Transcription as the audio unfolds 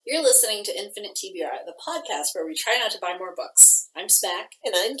You're listening to Infinite TBR, the podcast where we try not to buy more books. I'm Smack.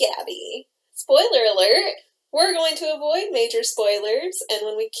 And I'm Gabi. Spoiler alert! We're going to avoid major spoilers, and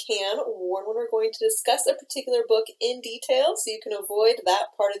when we can, warn when we're going to discuss a particular book in detail so you can avoid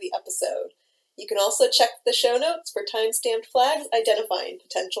that part of the episode. You can also check the show notes for time-stamped flags identifying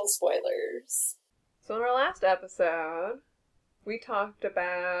potential spoilers. So in our last episode, we talked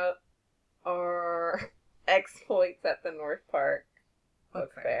about our exploits at the North Park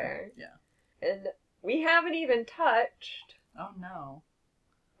Book Fair. Yeah. And we haven't even touched... Oh no.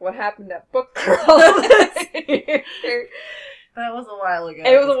 What happened at book crawl this year. That was a while ago.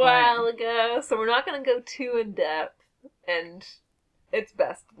 It was a while ago, so we're not going to go too in depth, and it's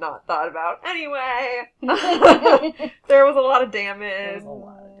best not thought about anyway. There was a lot of damage. There was a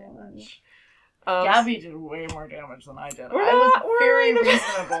lot of damage. Gabi did way more damage than I did. I was very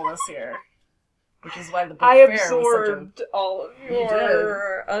reasonable this year, which is why the book fair was absorbed all of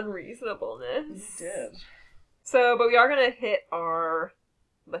your unreasonableness. You did. So, but we are going to hit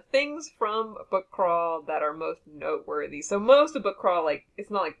the things from Book Crawl that are most noteworthy. So most of Book Crawl, like, it's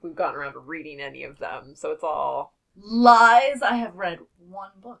not like we've gotten around to reading any of them, so it's all... Lies! I have read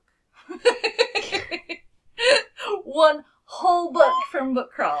one book. One whole book from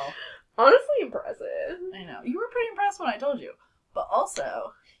Book Crawl. Honestly impressive. I know. You were pretty impressed when I told you. But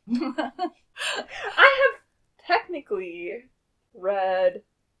also... I have technically read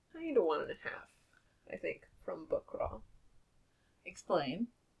kind of 1.5, I think, from Book Crawl. Explain.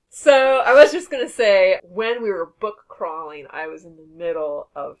 So, I was just going to say, when we were book crawling, I was in the middle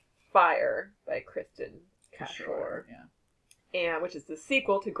of Fire by Kristin Cashore. Yeah. And which is the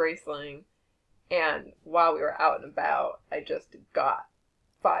sequel to Graceling. And while we were out and about, I just got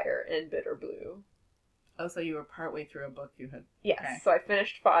Fire and Bitter Blue. Oh, so you were partway through a book you had... Yes, okay. So I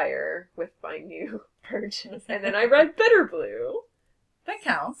finished Fire with my new purchase, and then I read Bitter Blue. That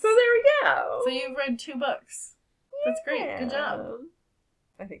counts. So there we go. So you've read 2 books. That's great. Good job.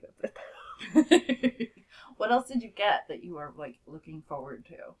 I think that's it. What else did you get that you were, like, looking forward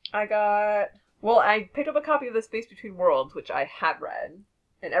to? I picked up a copy of The Space Between Worlds, which I had read,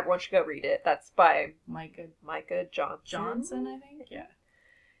 and everyone should go read it. That's by Micah Johnson, I think? Yeah.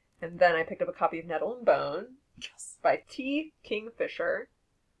 And then I picked up a copy of Nettle and Bone. Yes. By T. Kingfisher,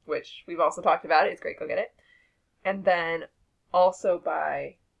 which we've also talked about. It's great. Go get it. And then also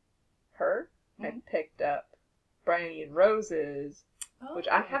by her, I picked up Bryony and Roses, which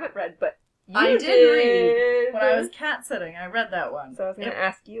I haven't read, but I did read when I was cat sitting. I read that one. So I was going to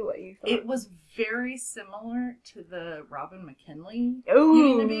ask you what you thought. It was very similar to the Robin McKinley Ooh.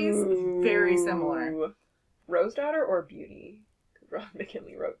 Beauty and the Beast. It was very similar. Rose Daughter or Beauty? Because Robin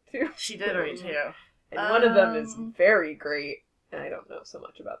McKinley wrote 2. She did write 2. And one of them is very great, and I don't know so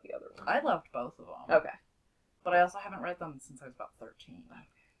much about the other one. I loved both of them. Okay. But I also haven't read them since I was about 13. Okay.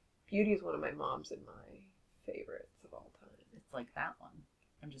 Beauty is one of my mom's and my favorites of all time. It's like that one.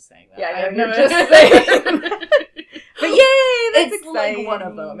 I'm just saying that. Yeah, I know, you're just saying. But yay, that's it's exciting. Like one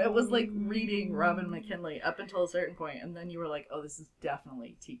of them. It was like reading Robin McKinley up until a certain point, and then you were like, oh, this is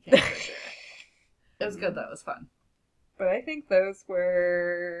definitely T. Kingfisher. It was good, though. It was fun. But I think those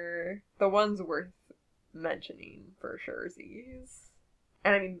were the ones worth mentioning for sure.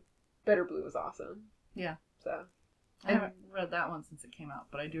 And I mean, Bitter Blue was awesome. Yeah. So I haven't read that one since it came out,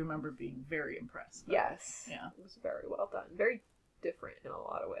 but I do remember being very impressed. Yes. Yeah. It was very well done. Very different in a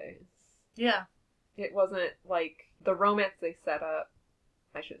lot of ways. Yeah. It wasn't like the romance they set up.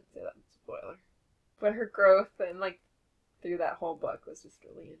 I shouldn't say that, spoiler. But her growth and like through that whole book was just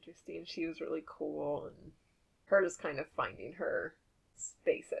really interesting. She was really cool, and her just kind of finding her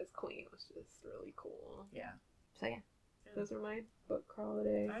space as queen was just really cool. Yeah. So yeah. Those are my book crawl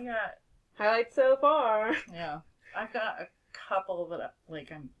today. I got highlights so far. Yeah. I've got a couple that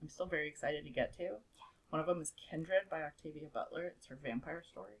I'm still very excited to get to. One of them is Kindred by Octavia Butler. It's her vampire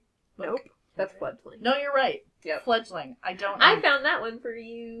story book. Nope. That's Fledgling. No, you're right. Yep. Fledgling. I don't know. I found that one for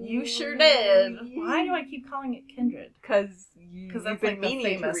you. You sure did. Why do I keep calling it Kindred? Because you've that's been like meaning the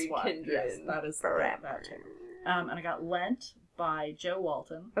famous to read one. Kindred. Yes, that is forever. That too. And I got Lent by Joe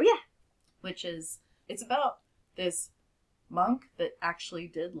Walton. Oh, yeah. Which is, it's about this monk that actually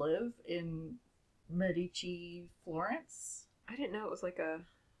did live in Medici, Florence. I didn't know it was like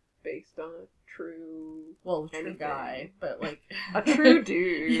based on a true... Well, a true guy, but like... a true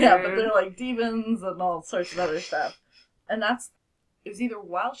dude. Yeah, but they're like demons and all sorts of other stuff. And it was either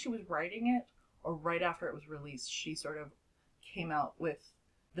while she was writing it or right after it was released, she sort of came out with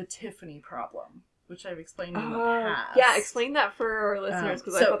the Tiffany problem, which I've explained in the past. Yeah, explain that for our listeners,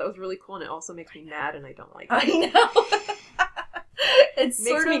 because I thought that was really cool, and it also makes me mad, and I don't like it. I know. It's Makes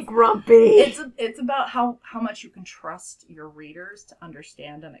sort me of grumpy. It's about how much you can trust your readers to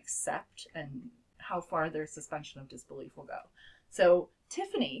understand and accept, and how far their suspension of disbelief will go. So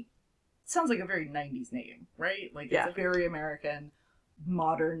Tiffany sounds like a very 90s name, right? Like, it's a very American,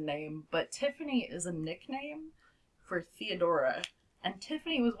 modern name. But Tiffany is a nickname for Theodora. And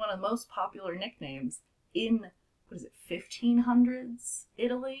Tiffany was one of the most popular nicknames in, 1500s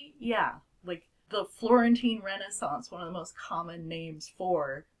Italy? Yeah. Like, the Florentine Renaissance, one of the most common names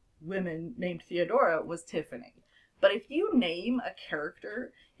for women named Theodora was Tiffany. But if you name a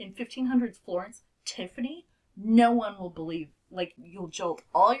character in 1500s Florence Tiffany, no one will believe. Like, you'll jolt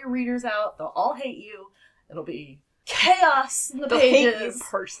all your readers out. They'll all hate you. It'll be chaos in the pages. Hate you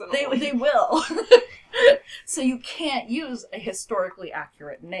personally. They will. So you can't use a historically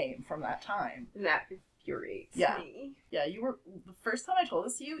accurate name from that time. That infuriates me. Yeah, you were, the first time I told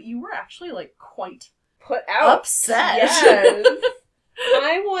this to you, you were actually, like, quite put out. Upset. Yes.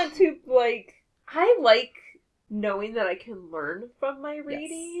 I want to, I like knowing that I can learn from my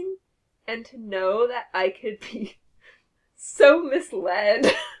reading, and to know that I could be so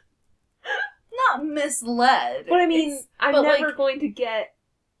misled. Not misled. But I mean, I'm never like, going to get...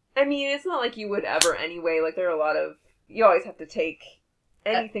 I mean, it's not like you would ever anyway. Like, there are a lot of... You always have to take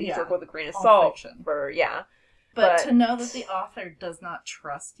anything with a grain of salt. Fiction. But to know that the author does not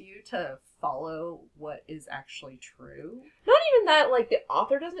trust you to follow what is actually true. Not even that, like, the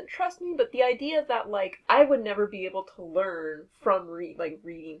author doesn't trust me, but the idea that, like, I would never be able to learn from,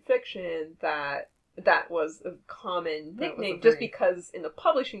 reading fiction that was a common nickname, just because in the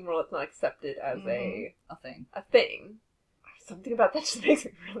publishing world it's not accepted as a thing. A thing. Something about that just makes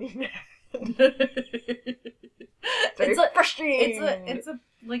me really mad. It's frustrating. It's a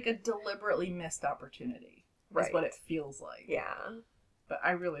deliberately missed opportunity. Right. Is what it feels like. Yeah. But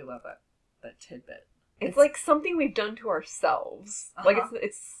I really love that tidbit. It's like something we've done to ourselves. Like,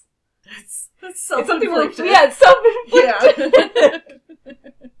 it's self-inflicted. It's self-inflicted.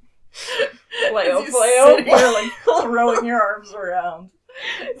 Flail. Sitting here, like, throwing your arms around.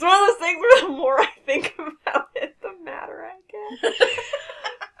 It's one of those things where the more I think about it, the madder I get.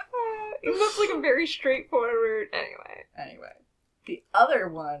 It looks like a very straightforward... Anyway. The other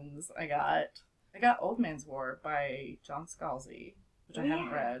ones I got Old Man's War by John Scalzi, which I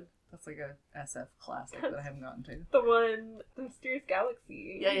haven't read. That's like a SF classic that I haven't gotten to. The one, The Mysterious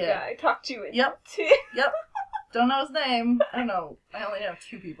Galaxy. Yeah. I talked to you into. Yep. Don't know his name. I don't know. I only know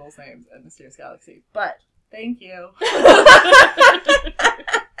 2 people's names at Mysterious Galaxy. But, thank you.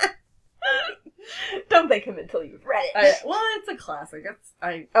 Don't thank him until you've read it. Well, it's a classic.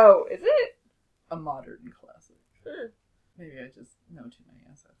 Oh, is it? A modern classic. Sure. Maybe I just know too many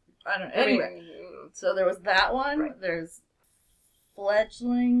SF people. I don't know. Anyway, so there was that one. Right. There's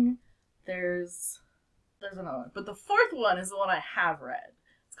Fledgling. There's another one. But the 4th one is the one I have read.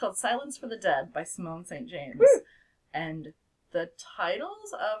 It's called Silence for the Dead by Simone St. James. Woo! And the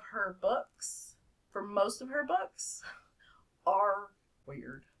titles of her books, for most of her books, are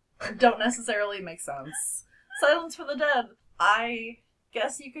weird. Don't necessarily make sense. Silence for the Dead, I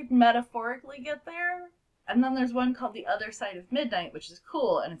guess you could metaphorically get there. And then there's one called The Other Side of Midnight, which is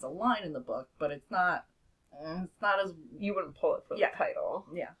cool, and it's a line in the book, but it's not as... You wouldn't pull it for the title.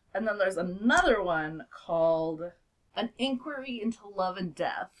 Yeah. And then there's another one called An Inquiry into Love and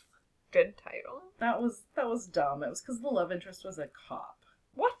Death. Good title. That was dumb. It was because the love interest was a cop.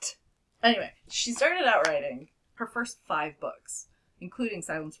 What? Anyway, she started out writing her first 5 books, including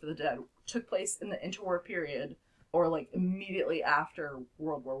Silence for the Dead, took place in the interwar period, or like immediately after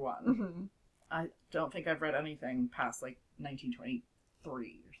World War I. Mm-hmm. I don't think I've read anything past like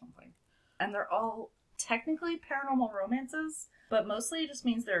 1923 or something. And they're all technically paranormal romances, but mostly it just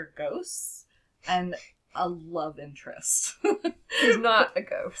means there are ghosts and a love interest. Who's not a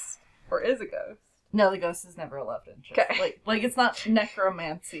ghost. Or is a ghost. No, the ghost is never a love interest. Okay. Like it's not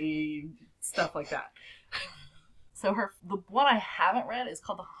necromancy, stuff like that. So the one I haven't read is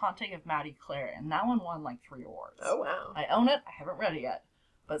called The Haunting of Maddie Clare, and that one won like 3 awards. Oh, wow. I own it. I haven't read it yet.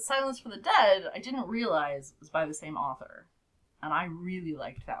 But Silence for the Dead, I didn't realize was by the same author. And I really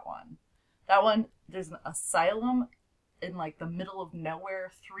liked that one. That one, there's an asylum in like the middle of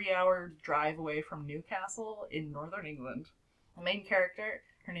nowhere, 3-hour drive away from Newcastle in northern England. The main character,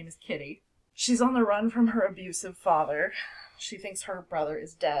 her name is Kitty. She's on the run from her abusive father. She thinks her brother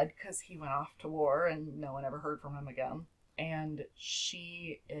is dead because he went off to war and no one ever heard from him again. And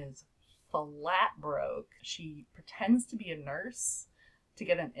she is flat broke. She pretends to be a nurse to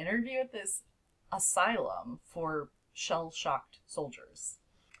get an interview at this asylum for shell-shocked soldiers.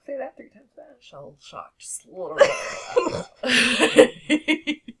 Say that 3 times fast. Shell-shocked. Just a little bit.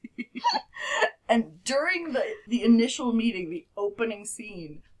 And during the initial meeting, the opening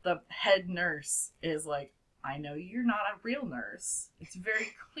scene, the head nurse is like, I know you're not a real nurse. It's very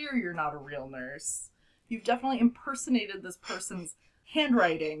clear you're not a real nurse. You've definitely impersonated this person's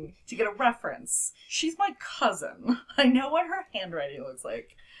handwriting to get a reference. She's my cousin. I know what her handwriting looks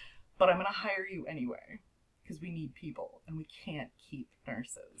like, but I'm going to hire you anyway because we need people and we can't keep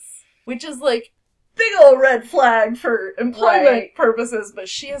nurses. Which is like big old red flag for employment purposes, but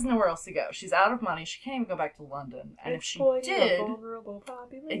she has nowhere else to go. She's out of money. She can't even go back to London. And if she did, vulnerable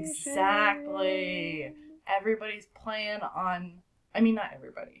population. Exactly. Everybody's playing on, I mean, not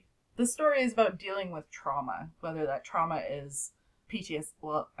everybody. The story is about dealing with trauma, whether that trauma is PTSD.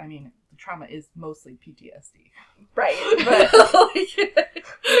 Well, I mean, the trauma is mostly PTSD. Right, but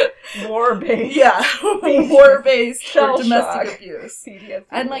war-based. Yeah, war-based or domestic shock. Abuse. PTSD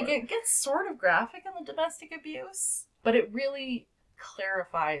And war. like, it gets sort of graphic in the domestic abuse, but it really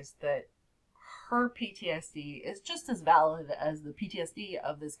clarifies that her PTSD is just as valid as the PTSD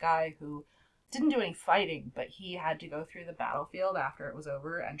of this guy who didn't do any fighting, but he had to go through the battlefield after it was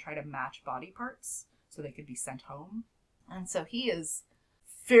over and try to match body parts so they could be sent home. And so he is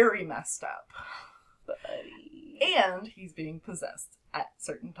very messed up. Buddy. And he's being possessed at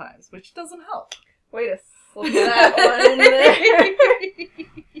certain times, which doesn't help. Way to slip that one in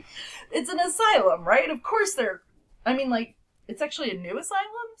there. It's an asylum, right? Of course it's actually a new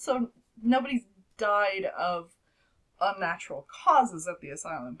asylum, so nobody's died of unnatural causes at the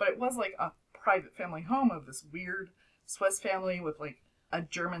asylum, but it was like a private family home of this weird Swiss family with like a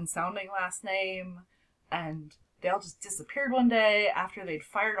German sounding last name, and they all just disappeared one day after they'd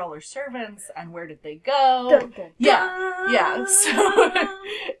fired all their servants, and where did they go? Dun, dun, Yeah. So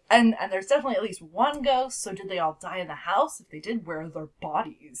and there's definitely at least one ghost, so did they all die in the house? If they did, where are their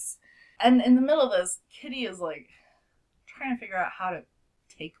bodies? And in the middle of this, Kitty is like trying to figure out how to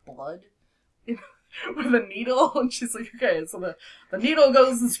take blood with a needle, and she's like, okay, so the needle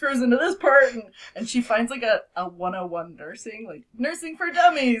goes and screws into this part, and she finds like a 101 nursing, like nursing for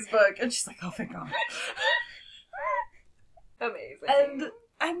dummies book, and she's like, oh thank God. Amazing.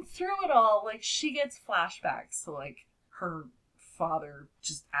 And through it all, like, she gets flashbacks to like her father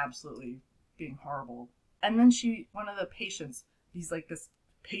just absolutely being horrible, and then one of the patients, he's like this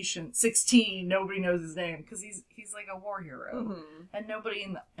patient 16, nobody knows his name because he's like a war hero. Mm-hmm. And nobody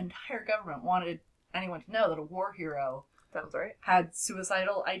in the entire government wanted anyone to know that a war hero Sounds right. had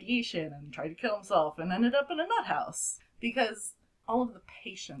suicidal ideation and tried to kill himself and ended up in a nut house because all of the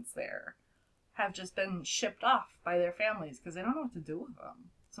patients there have just been shipped off by their families because they don't know what to do with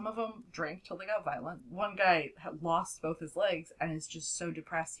them. Some of them drank till they got violent. One guy had lost both his legs and is just so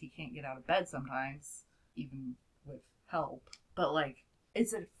depressed he can't get out of bed sometimes, even with help. But like,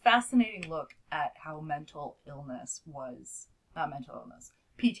 it's a fascinating look at how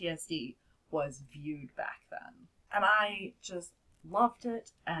PTSD was viewed back then. And I just loved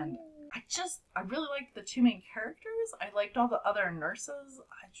it, and I really liked the two main characters. I liked all the other nurses.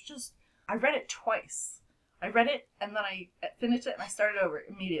 I read it twice. I read it, and then I finished it, and I started over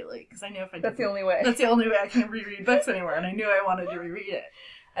immediately, because I knew if I did That's the only way. That's the only way I can reread books anymore, and I knew I wanted to reread it.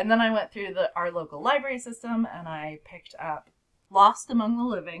 And then I went through our local library system, and I picked up Lost Among the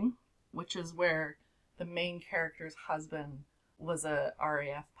Living, which is where the main character's husband was a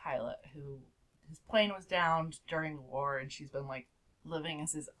RAF pilot who his plane was downed during the war, and she's been like living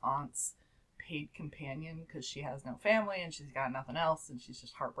as his aunt's paid companion because she has no family and she's got nothing else and she's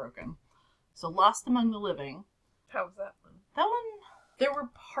just heartbroken. So Lost Among the Living. How was that one? That one, there were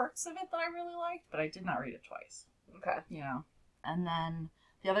parts of it that I really liked, but I did not read it twice. Okay. You know. And then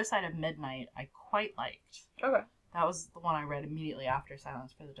The Other Side of Midnight I quite liked. Okay. That was the one I read immediately after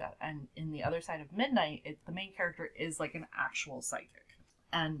Silence for the Dead. And in The Other Side of Midnight, the main character is like an actual psychic.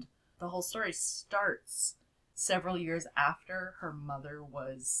 And the whole story starts several years after her mother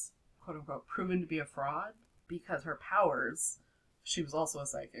was, quote unquote, proven to be a fraud because her powers, she was also a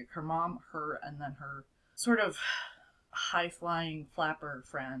psychic. Her mom, her, and then her sort of high-flying flapper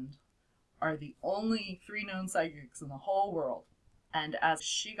friend are the only 3 known psychics in the whole world. And as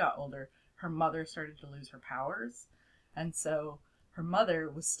she got older, her mother started to lose her powers. And so her mother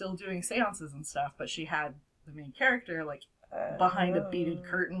was still doing seances and stuff, but she had the main character, like, behind a beaded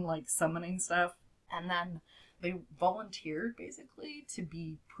curtain, like, summoning stuff. And then they volunteered, basically, to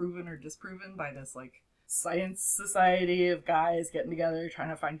be proven or disproven by this, like, science society of guys getting together, trying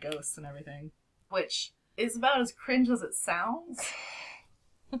to find ghosts and everything. Which is about as cringe as it sounds.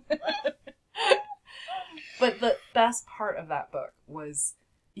 But the best part of that book was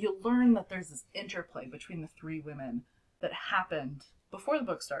you learn that there's this interplay between the 3 women that happened before the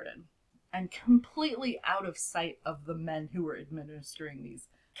book started and completely out of sight of the men who were administering these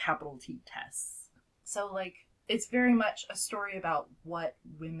capital T tests. So, like, it's very much a story about what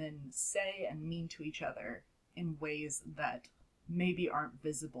women say and mean to each other in ways that maybe aren't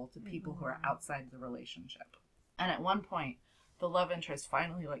visible to people who are outside the relationship. And at one point, the love interest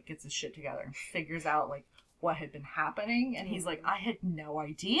finally, like, gets his shit together and figures out, like, what had been happening. And he's like, I had no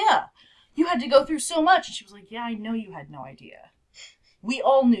idea. You had to go through so much. And she was like, yeah, I know you had no idea. We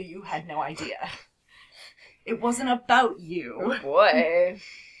all knew you had no idea. It wasn't about you. Oh boy.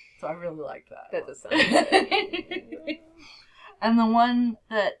 So I really liked that. That does sound good. And the one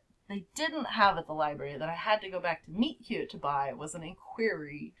that they didn't have at the library that I had to go back to Meet Cute to buy was an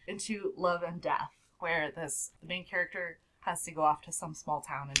inquiry into love and death, where the main character has to go off to some small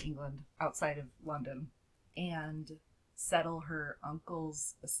town in England outside of London and settle her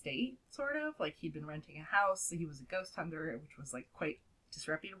uncle's estate, sort of. Like, he'd been renting a house, so he was a ghost hunter, which was, like, quite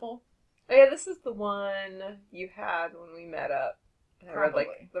disreputable. Oh yeah, this is the one you had when we met up. I read,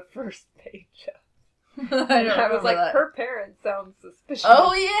 like, the first page of. I was like, that. Her parents sound suspicious.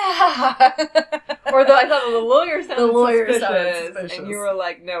 Oh, yeah! Or I thought the lawyer sounded The lawyer suspicious. sounded suspicious. And you were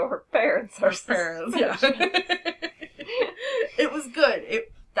like, no, her parents are parents, suspicious. yeah. It was good.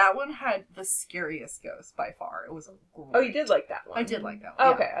 That one had the scariest ghost by far. It was great. Oh, you did like that one? I did like that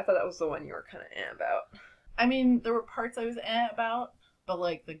one. Okay, I thought that was the one you were kind of about. I mean, there were parts I was about, but,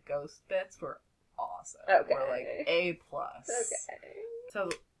 like, the ghost bits were awesome. Okay. Were, like, A+. Okay. So,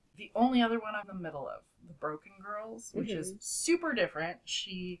 the only other one I'm in the middle of, The Broken Girls, which is super different.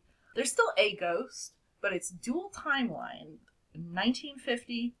 There's still a ghost, but it's dual timeline. In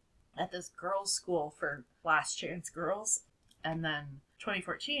 1950, at this girls' school for last chance girls, and then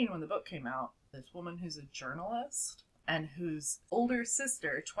 2014, when the book came out, this woman who's a journalist and whose older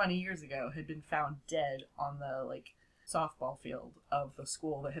sister 20 years ago had been found dead on the, like, softball field of the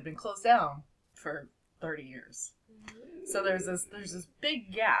school that had been closed down for 30 years. So there's this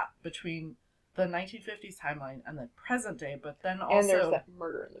big gap between the 1950s timeline and the present day, but then also... And there's that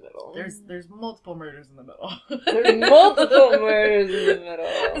murder in the middle. There's multiple murders in the middle. There's multiple murders in the middle.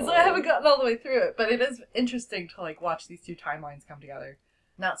 And so I haven't gotten all the way through it, but it is interesting to, like, watch these two timelines come together.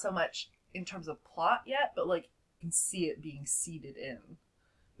 Not so much in terms of plot yet, but, like, you can see it being seeded in,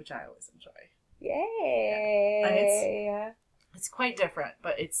 which I always enjoy. Yay! Yeah. And it's quite different,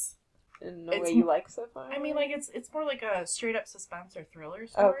 but it's... In the way you like so far? I mean, like, it's more like a straight-up suspense or thriller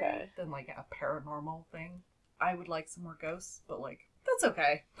story than, like, a paranormal thing. I would like some more ghosts, but, like, that's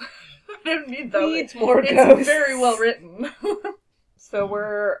okay. I don't need those. Needs more ghosts. It's very well written. So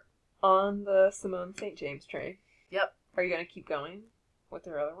we're on the Simone St. James train. Yep. Are you going to keep going with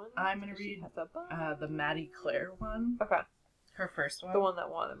her other one? I'm going to read the Maddie Claire one. Okay. Her first one. The one that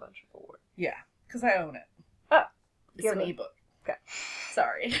won a bunch of awards. Yeah, because I own it. Oh. It's an ebook. Okay.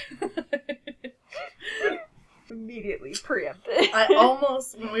 Sorry. Immediately preempted. I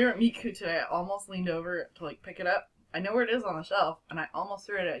almost, when we were at Miku today, I almost leaned over to, like, pick it up. I know where it is on the shelf, and I almost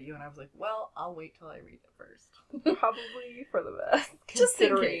threw it at you, and I was like, well, I'll wait till I read it first. Probably for the best. Just in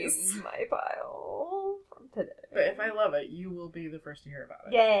considering case. my pile from today. But if I love it, you will be the first to hear about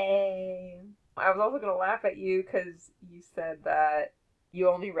it. Yay! I was also going to laugh at you because you said that you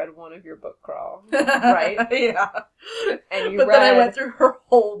only read one of your book crawl, right? Yeah. And then I went through her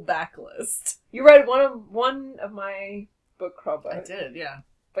whole backlist. You read one of my book crawl books. I did, yeah.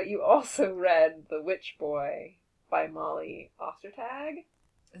 But you also read The Witch Boy by Molly Ostertag.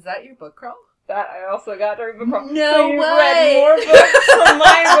 Is that your book crawl? That I also got during book crawl. No so you've way! read more books from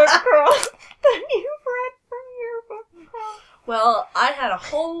my book crawl than you've read from your book crawl. Well, I had a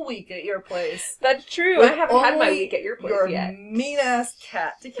whole week at your place. That's true. I haven't had my week at your place yet. Mean-ass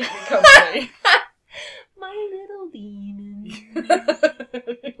cat to keep me company. My little demon.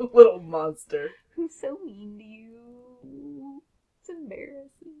 Little monster. Who's so mean to you? It's embarrassing.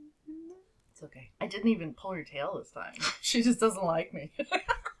 It's okay. I didn't even pull her tail this time. She just doesn't like me.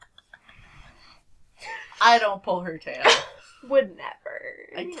 I don't pull her tail. Would never.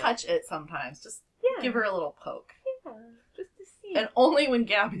 I touch it sometimes. Just give her a little poke. Yeah, just to see. And only when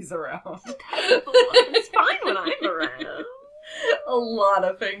Gabby's around. It's fine when I'm around. A lot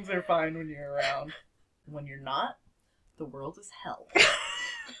of things are fine when you're around. When you're not, the world is hell.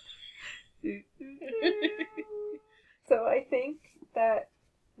 So I think that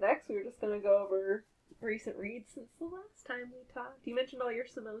next we're just going to go over recent reads since the last time we talked. You mentioned all your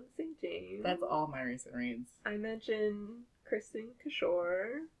Simone St. James. That's all my recent reads. I mentioned Kristin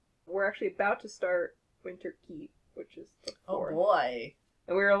Cashore. We're actually about to start Winter Keep, which is the fourth. Oh boy.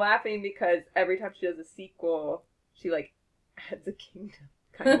 And we were laughing because every time she does a sequel, she, like, adds a kingdom.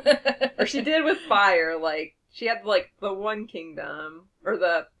 Kind of. Or she did with Fire, like, she had, like, the one kingdom, or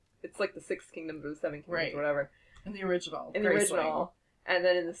it's like the 6 kingdoms or the 7 kingdoms, right. or whatever. In the original. In the original. And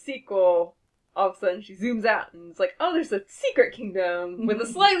then in the sequel, all of a sudden she zooms out and it's like, oh, there's a secret kingdom with a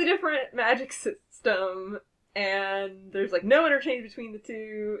slightly different magic system. And there's, like, no interchange between the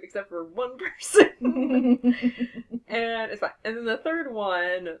two, except for one person. And it's fine. And then the third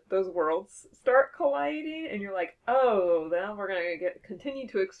one, those worlds start colliding, and you're like, oh, now we're gonna continue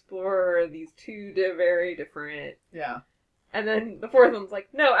to explore these two very different... Yeah. And then the fourth one's like,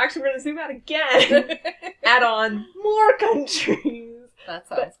 no, actually we're gonna zoom out again! Add on more countries! That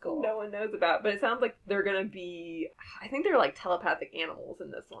sounds cool. No one knows about, but it sounds like they're gonna be, I think they're like telepathic animals in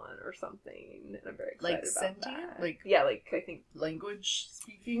this one or something, and I'm very excited like about sentient? that. Like, yeah, like, I think, language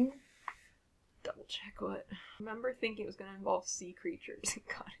speaking? double check what. I remember thinking it was gonna involve sea creatures and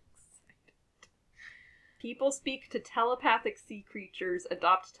got excited. People speak to telepathic sea creatures,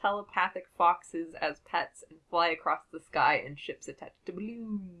 adopt telepathic foxes as pets, and fly across the sky in ships attached to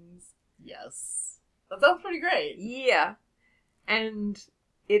balloons. Yes. That sounds pretty great. Yeah. And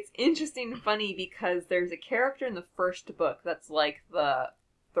it's interesting and funny because there's a character in the first book that's like the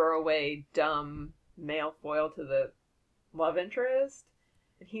throwaway, dumb male foil to the love interest.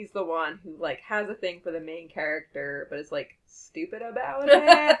 And he's the one who, like, has a thing for the main character, but is, like, stupid about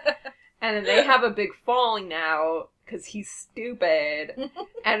it. And then they have a big falling out because he's stupid.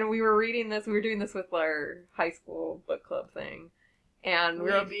 And we were doing this with our high school book club thing. And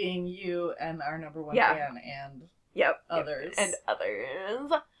we were being you and our number one Yeah. fan and Yep. others. And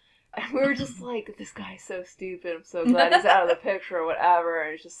others. And we were just like, this guy's so stupid. I'm so glad he's out of the picture or whatever.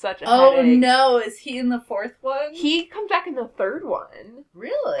 And it's just such a headache. No. Is he in the fourth one? He comes back in the third one.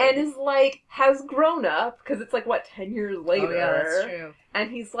 Really? And is like, has grown up. Because it's like, what, 10 years later? Oh, yeah, that's true.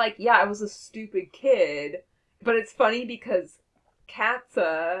 And he's like, yeah, I was a stupid kid. But it's funny because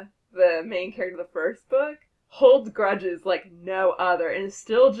Katza, the main character of the first book, holds grudges like no other. And is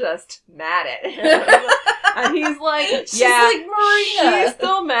still just mad at him. And he's like, She's yeah, like Marina. she's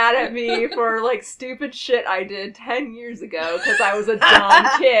still mad at me for, like, stupid shit I did 10 years ago because I was a dumb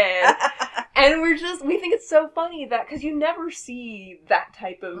kid. And we think it's so funny that, because you never see that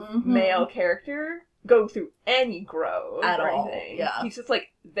type of male character go through any growth At or all, anything. yeah. He's just,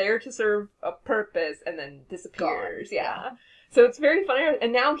 like, there to serve a purpose and then disappears. Gone, Yeah. So it's very funny.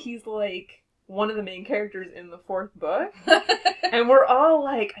 And now he's, like, one of the main characters in the fourth book. And we're all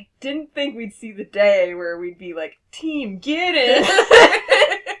like, I didn't think we'd see the day where we'd be like, team, get it!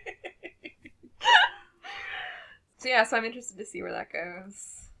 So I'm interested to see where that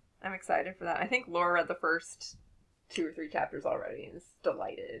goes. I'm excited for that. I think Laura read the first 2 or 3 chapters already and is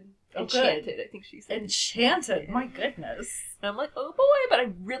delighted. Oh, Enchanted, good. I think she said. Enchanted, my goodness. And I'm like, oh boy, but I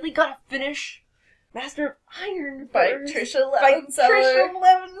really gotta finish Master of Iron By first. Tricia By Levenseller. Tricia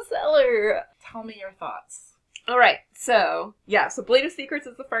Levenseller. Tell me your thoughts. Alright, so Blade of Secrets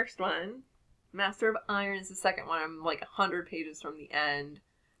is the first one. Master of Iron is the second one. I'm like 100 pages from the end.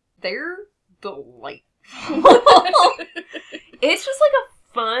 They're delightful. It's just like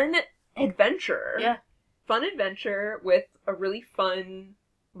a fun adventure. Yeah. Fun adventure with a really fun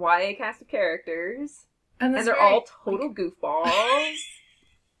YA cast of characters. And they're all total goofballs.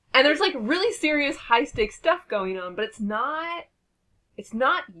 And there's like really serious high stakes stuff going on, but it's not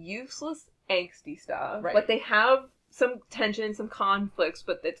useless angsty stuff. Right. Like they have some tension, some conflicts,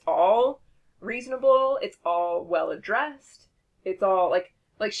 but it's all reasonable, it's all well addressed. It's all like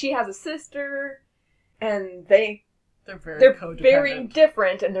she has a sister and they're very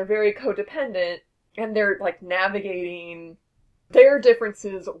different and they're very codependent and they're like navigating their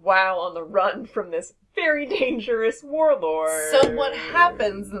differences while on the run from this very dangerous warlord. So what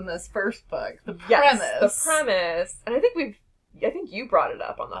happens in this first book? The premise. And I think you brought it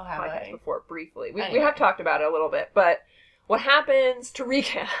up on the podcast before briefly. We have talked about it a little bit, but what happens, to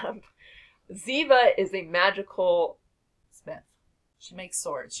recap, Ziva is a magical smith. She makes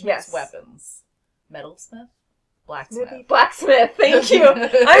swords. She makes weapons. Metalsmith? Blacksmith, thank you.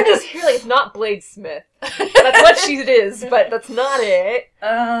 I'm just here like, it's not Bladesmith. That's what she is, but that's not it.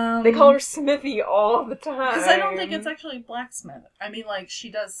 They call her Smithy all the time. Because I don't think it's actually blacksmith. I mean, like,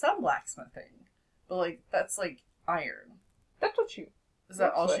 she does some blacksmithing. But, like, that's, like, iron. That's what she... Is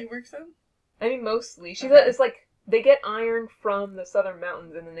that all she works in? I mean, mostly. It's like, they get iron from the southern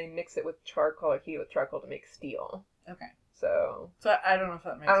mountains, and then they mix it with charcoal, or heat it with charcoal to make steel. Okay. So I don't know if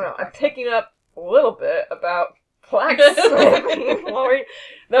that makes sense. I don't know. I'm picking up a little bit about blacksmithing.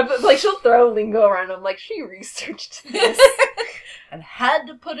 Like, she'll throw lingo around. I'm like, she researched this. And had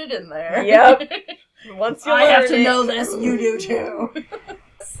to put it in there. Yep. Once you I have to know this, you do too.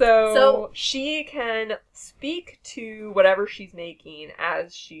 So she can speak to whatever she's making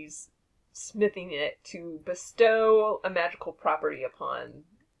as she's smithing it to bestow a magical property upon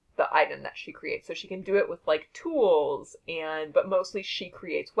the item that she creates. So she can do it with like tools, but mostly she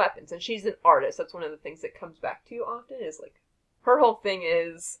creates weapons, and she's an artist. That's one of the things that comes back to you often, is like her whole thing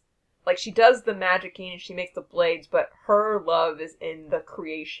is like she does the magicking and she makes the blades, but her love is in the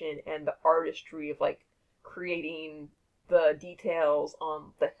creation and the artistry of like creating the details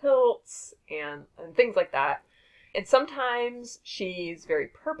on the hilts and things like that. And sometimes she's very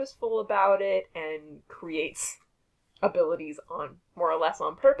purposeful about it and creates abilities on more or less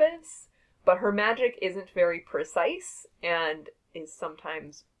on purpose, but her magic isn't very precise and is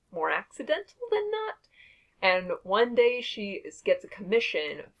sometimes more accidental than not. And one day she gets a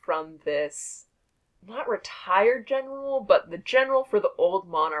commission from this, not retired general, but the general for the old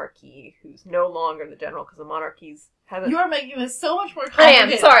monarchy, who's no longer the general because the monarchy's hasn't... You are making this so much more I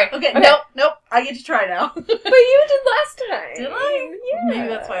complicated. am, sorry. Okay, Okay. nope, I get to try now. But you did last time. Did I? Yeah. Maybe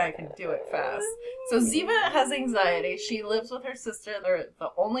that's why I can do it fast. So Ziva has anxiety. She lives with her sister. They're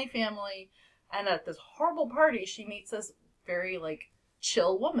the only family. And at this horrible party, she meets this very, like,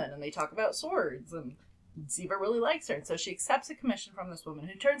 chill woman. And they talk about swords. And Ziva really likes her. And so she accepts a commission from this woman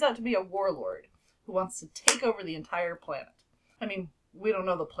who turns out to be a warlord who wants to take over the entire planet. I mean, we don't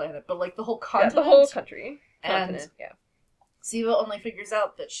know the planet, but, like, the whole continent. Yeah, the whole country. And yeah. Ziva only figures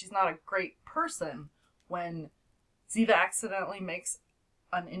out that she's not a great person when Ziva accidentally makes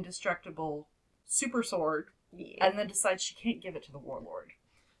an indestructible super sword and then decides she can't give it to the warlord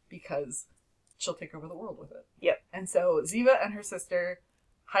because she'll take over the world with it. Yep. And so Ziva and her sister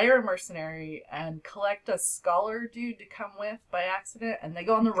hire a mercenary and collect a scholar dude to come with by accident, and they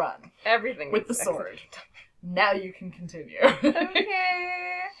go on the run. Everything with the sword. Now you can continue.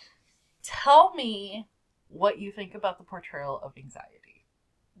 Okay. Tell me what you think about the portrayal of anxiety.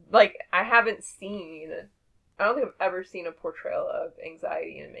 Like, I don't think I've ever seen a portrayal of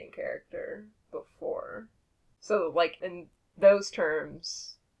anxiety in a main character before. So, like, in those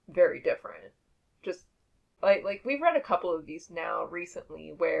terms, very different. Just, like we've read a couple of these now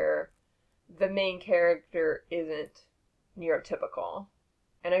recently where the main character isn't neurotypical.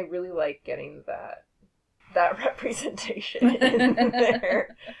 And I really like getting that representation in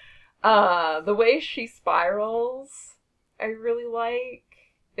there. The way she spirals, I really like.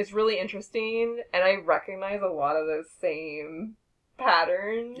 It's really interesting, and I recognize a lot of those same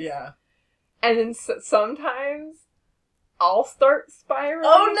patterns. Yeah. And then sometimes I'll start spiraling.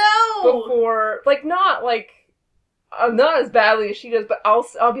 Oh no! Before, not as badly as she does, but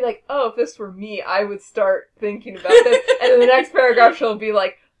I'll be like, oh, if this were me, I would start thinking about this. And then the next paragraph she'll be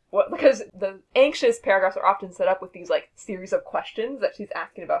like, what? Because the anxious paragraphs are often set up with these like series of questions that she's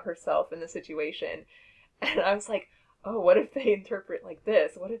asking about herself in the situation. And I was like, oh, what if they interpret like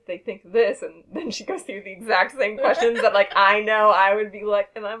this? What if they think this? And then she goes through the exact same questions that like I know I would be like,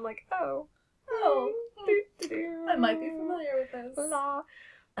 and I'm like, oh. I might be familiar with this. La.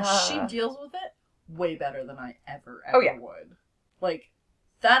 She deals with it way better than I ever would. Like,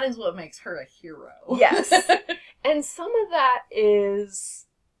 that is what makes her a hero. Yes. And some of that is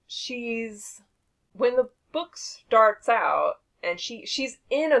when the book starts out, and she's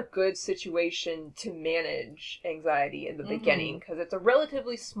in a good situation to manage anxiety in the beginning, because it's a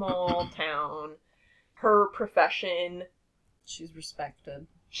relatively small town. Her profession... She's respected.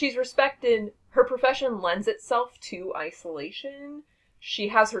 Her profession lends itself to isolation. She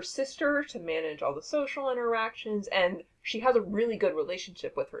has her sister to manage all the social interactions, and she has a really good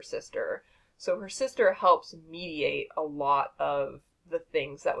relationship with her sister. So her sister helps mediate a lot of the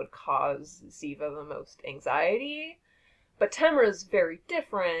things that would cause Ziva the most anxiety. But Temra's very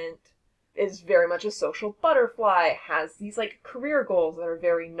different, is very much a social butterfly, has these like career goals that are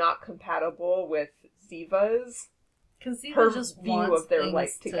very not compatible with Ziva's. Because Ziva her just view wants of their things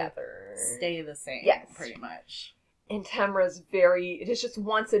life to together. stay the same, yes, pretty much. And Temra's it just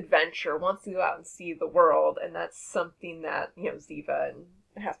wants adventure, wants to go out and see the world, and that's something that, Ziva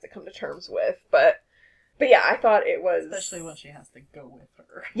has to come to terms with. But yeah, I thought it was... Especially when she has to go with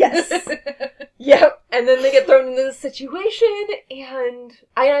her. Yes. Yep. And then they get thrown into this situation, and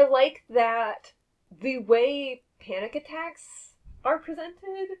I like that the way panic attacks are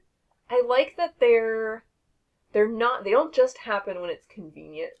presented, I like that they don't just happen when it's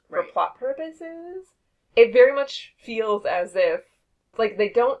convenient for plot purposes. It very much feels as if, like, they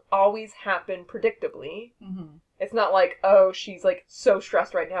don't always happen predictably. Mm-hmm. It's not like, oh, she's, like, so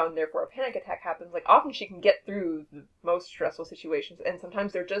stressed right now and therefore a panic attack happens. Like, often she can get through the most stressful situations, and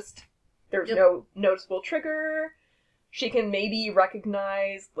sometimes there's no noticeable trigger. She can maybe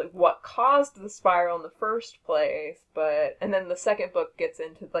recognize, like, what caused the spiral in the first place, and then the second book gets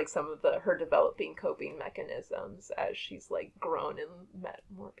into, like, some of her developing coping mechanisms as she's, like, grown and met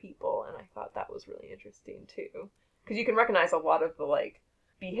more people, and I thought that was really interesting, too. Because you can recognize a lot of the, like,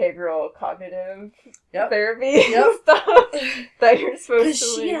 behavioral cognitive Yep. therapy Yep. stuff that you're supposed Because to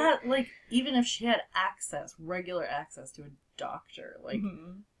she like. had, like, even if she had regular access to a doctor, like,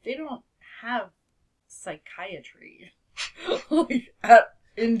 they don't have psychiatry, like,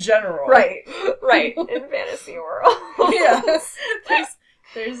 in general. Right, in fantasy world. Yes.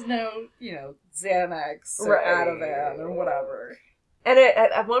 There's no, Xanax or Ativan or whatever. And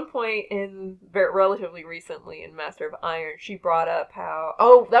at one point relatively recently in Master of Iron, she brought up how,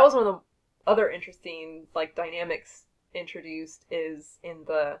 that was one of the other interesting, like, dynamics introduced is in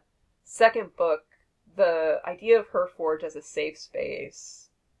the second book, the idea of her forge as a safe space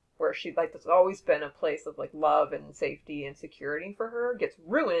where she, like, there's always been a place of, like, love and safety and security for her, gets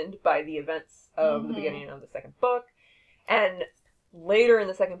ruined by the events of the beginning of the second book. And later in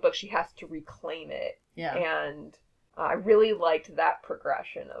the second book, she has to reclaim it. Yeah. And I really liked that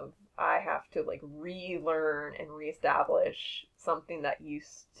progression of, I have to, like, relearn and reestablish something that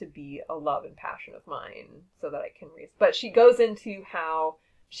used to be a love and passion of mine so that I can But she goes into how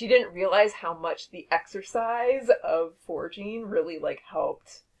she didn't realize how much the exercise of forging really, like,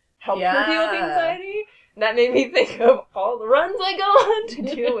 helped her deal with anxiety. And that made me think of all the runs I go on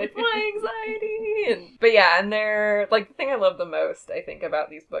to deal with my anxiety. But and they're, like, the thing I love the most, I think, about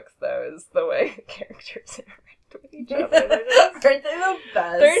these books, though, is the way the characters interact with each other. Aren't they the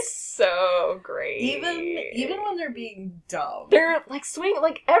best? They're so great. Even when they're being dumb. They're, like,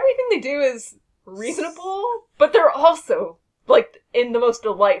 everything they do is reasonable, but they're also, like, in the most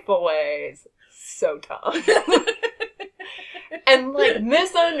delightful ways, so dumb. And, like,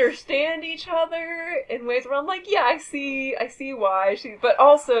 misunderstand each other in ways where I'm like, yeah, I see why but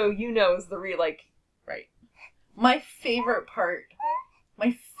also, is the Right. My favorite part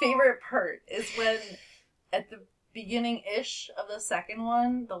is when, at the beginning-ish of the second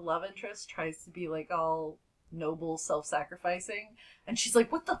one, the love interest tries to be, like, all noble, self-sacrificing, and she's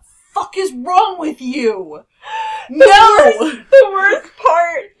like, what the fuck is wrong with you? The worst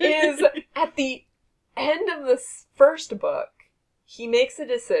part is, at the end of this first book, he makes a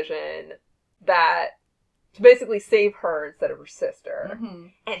decision that to basically save her instead of her sister.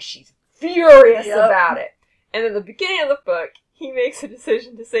 And she's furious about it. And at the beginning of the book, he makes a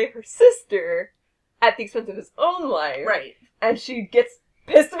decision to save her sister at the expense of his own life. Right. And she gets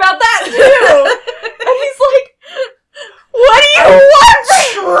pissed about that, too! And he's like, what do you want?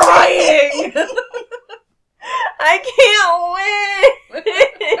 Trying! I can't win!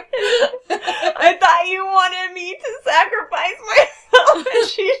 I thought you wanted me to sacrifice myself, and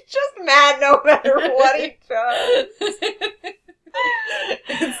she's just mad no matter what he does.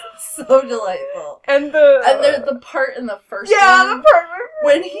 It's so delightful. And there's the part in the first one the part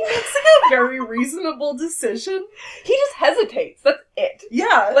when he makes, like, a very reasonable decision. He just hesitates. That's it.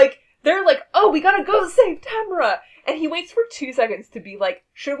 Yeah. Like, they're like, oh, we gotta go save Tamara. And he waits for 2 seconds to be like,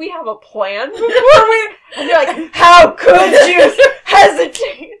 should we have a plan before we... And they're like, how could you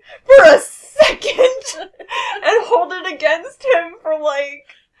hesitate for a second and hold it against him for, like...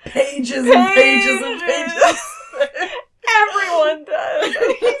 Pages and pages and pages. Everyone does.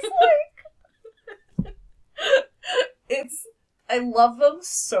 And he's like... I love them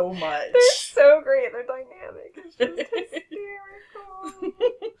so much. They're so great. Their dynamic is just hysterical.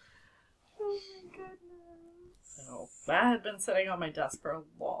 Oh my goodness. So, that had been sitting on my desk for a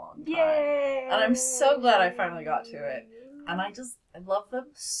long time. Yay! And I'm so glad I finally got to it. And I love them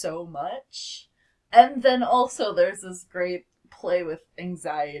so much. And then also there's this great play with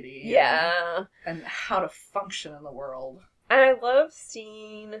anxiety. Yeah. And how to function in the world. And I love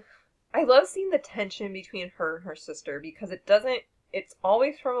seeing the tension between her and her sister, because it's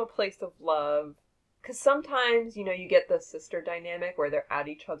always from a place of love. Because sometimes, you get the sister dynamic where they're at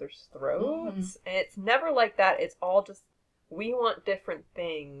each other's throats. And it's never like that. It's all just, we want different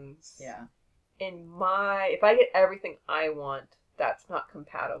things. Yeah. If I get everything I want, that's not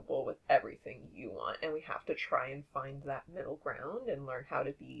compatible with everything you want. And we have to try and find that middle ground and learn how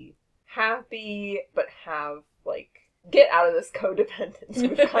to be happy, but have, like, get out of this codependence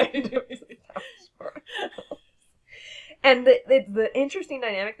we've kind of established for ourselves. And the interesting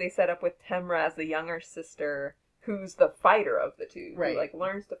dynamic they set up with Temra as the younger sister, who's the fighter of the two, right. who, like,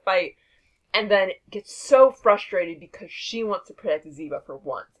 learns to fight, and then gets so frustrated because she wants to protect Ziva for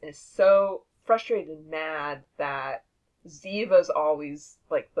once, and is so frustrated and mad that Ziva's always,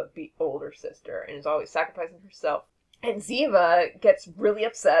 like, the older sister, and is always sacrificing herself. And Ziva gets really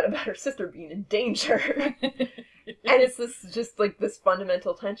upset about her sister being in danger. And it's this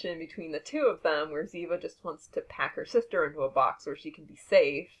fundamental tension between the two of them, where Ziva just wants to pack her sister into a box where she can be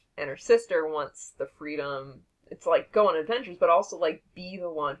safe, and her sister wants the freedom. It's like, go on adventures, but also, like, be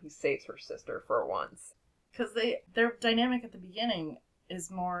the one who saves her sister for once. Because their dynamic at the beginning is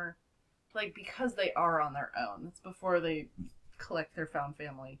more, like, because they are on their own. It's before they collect their found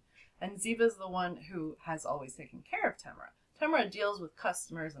family. And Ziva's the one who has always taken care of Tamara. Tamara deals with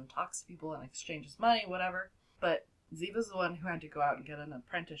customers and talks to people and exchanges money, whatever. But Ziva's the one who had to go out and get an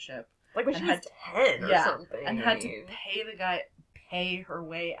apprenticeship. Like when she was 10 or something. And had to pay her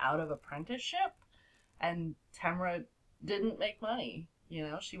way out of apprenticeship. And Tamara didn't make money. You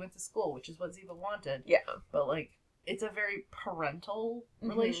know, she went to school, which is what Ziva wanted. Yeah. But, like, it's a very parental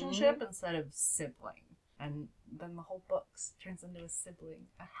relationship instead of sibling. And then the whole book turns into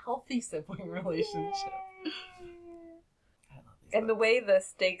a healthy sibling relationship. I love these And the books. way the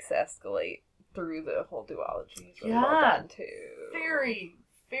stakes escalate through the whole duology is really well done, too. Very,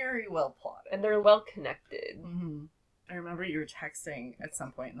 very well plotted. And they're well connected. Mm-hmm. I remember you were texting at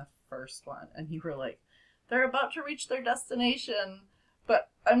some point in the first one, and you were like, they're about to reach their destination, but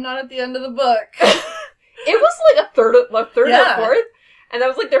I'm not at the end of the book. It was like a third Yeah. or fourth, and that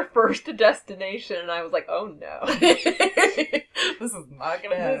was like their first destination, and I was like, oh no. This is not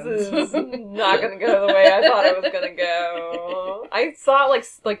gonna end. This is not gonna go the way I thought it was gonna go. I saw I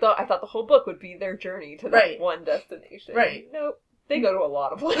thought the whole book would be their journey to that one destination. Right. Nope. They go to a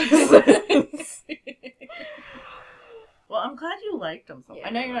lot of places. Well, I'm glad you liked them so much. Yeah.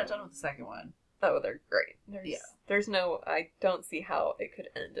 I know you're not done with the second one. Oh, they're great. I don't see how it could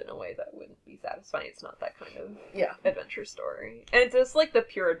end in a way that wouldn't be satisfying. It's not that kind of adventure story. And it's just like the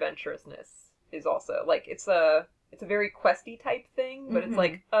pure adventurousness is also, like, it's a very questy type thing, but it's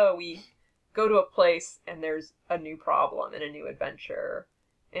like, oh, we go to a place and there's a new problem and a new adventure.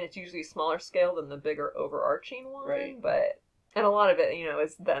 And it's usually smaller scale than the bigger overarching one. Right. And a lot of it,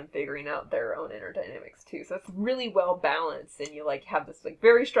 is them figuring out their own inner dynamics, too. So it's really well balanced, and you, have this,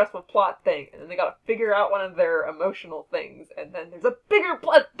 very stressful plot thing, and then they gotta figure out one of their emotional things, and then there's a bigger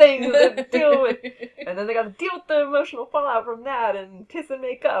plot thing that they deal with, and then they gotta deal with the emotional fallout from that, and kiss and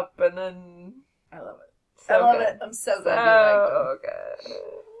make up, and then... I love it. So I love good. it. I'm so glad you liked them. Good.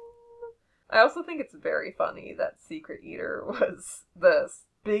 I also think it's very funny that Secret Eater was the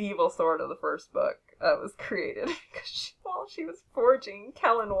big evil sword of the first book. Was created because while she was forging,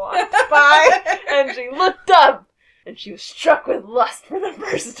 Kellen walked by and she looked up and she was struck with lust for the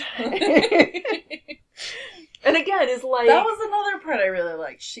first time. And again, is like... That was another part I really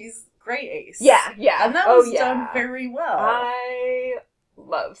liked. She's Grey Ace. Yeah. And that was done very well. I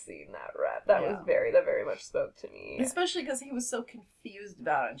love seeing that rep. That very much spoke to me. Especially because he was so confused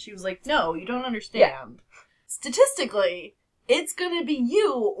about it. And she was like, no, you don't understand. Statistically, it's gonna be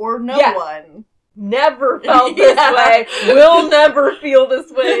you or no one. Never felt this way. Will never feel this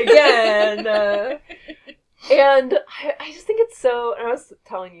way again. And I just think it's so, and I was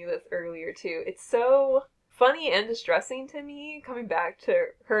telling you this earlier too, it's so funny and distressing to me, coming back to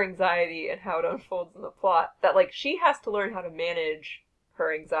her anxiety and how it unfolds in the plot, that she has to learn how to manage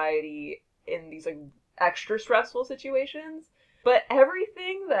her anxiety in these extra stressful situations. But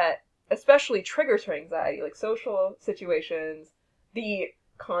everything that especially triggers her anxiety, social situations, the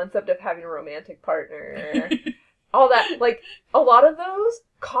concept of having a romantic partner, all that, a lot of those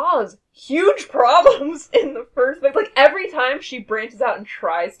cause huge problems in the first book. Every time she branches out and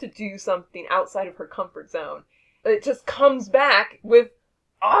tries to do something outside of her comfort zone, it just comes back with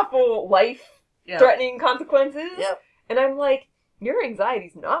awful life-threatening consequences. Yep. And I'm like, your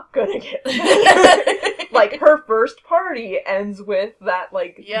anxiety's not gonna get better. Her first party ends with that,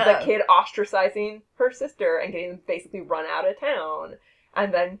 the kid ostracizing her sister and getting them basically run out of town.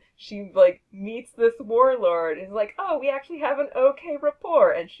 And then she, meets this warlord and is like, oh, we actually have an okay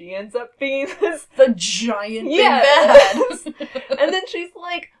rapport. And she ends up being the giant big bad. And then she's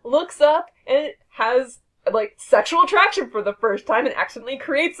looks up and has, sexual attraction for the first time and accidentally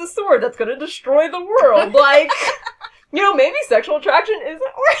creates a sword that's gonna destroy the world. Maybe sexual attraction isn't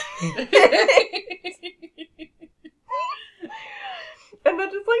worth it. And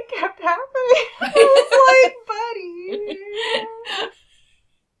that just, kept happening. I was buddy...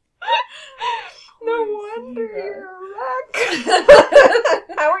 No wonder you're a wreck.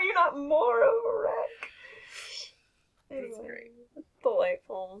 How are you not more of a wreck? Anyway, That's great.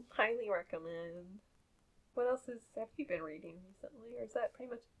 Delightful. Highly recommend. What else have you been reading recently? Or is that pretty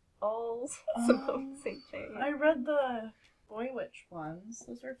much all Simone St? I read the Boy Witch ones.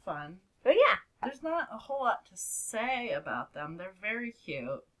 Those are fun. Oh yeah. There's not a whole lot to say about them. They're very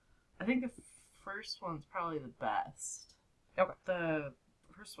cute. I think the first one's probably the best. Okay. The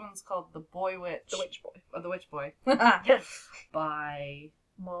first one's called The Boy Witch. The Witch Boy. Oh, The Witch Boy. Yes. By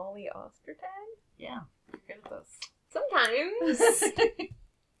Molly Ostertag? Yeah. You're good at this. Sometimes.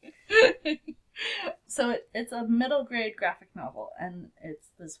 So it's a middle grade graphic novel, and it's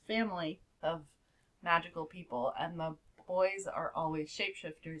this family of magical people, and the boys are always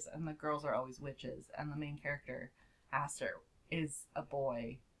shapeshifters and the girls are always witches, and the main character, Aster, is a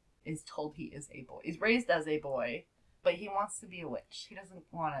boy, is told he is a boy. He's raised as a boy, but he wants to be a witch. He doesn't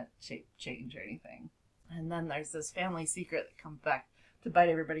want to shape change or anything. And then there's this family secret that comes back to bite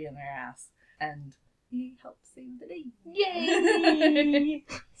everybody in their ass, and he helps save the day. Yay!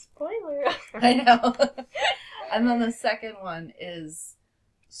 Spoiler. I know. And then the second one is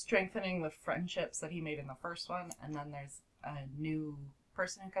strengthening the friendships that he made in the first one, and then there's a new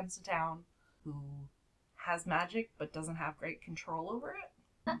person who comes to town who has magic but doesn't have great control over it.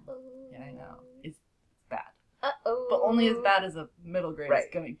 Uh-oh. Yeah, I know. It's bad. Uh-oh. But only as bad as a middle grade is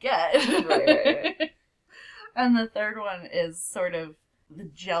going to get. Right. And the third one is sort of the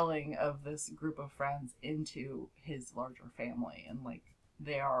gelling of this group of friends into his larger family. And, like,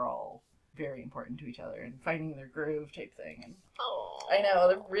 they are all very important to each other and finding their groove type thing. And I know,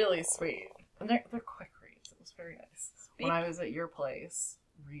 they're really sweet. And they're quick reads. It was very nice. When I was at your place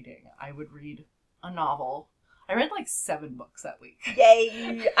reading, I would read a novel. I read like 7 books that week.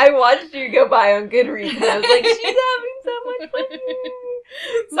 Yay! I watched you go by on Goodreads and I was like, she's having so much fun.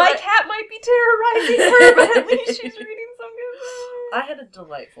 So My cat might be terrorizing her, but at least she's reading some good books. I had a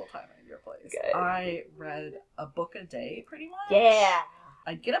delightful time at your place. Good. I read a book a day, pretty much. Yeah.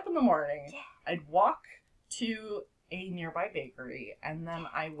 I'd get up in the morning, I'd walk to a nearby bakery, and then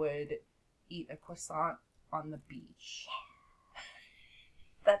I would eat a croissant on the beach.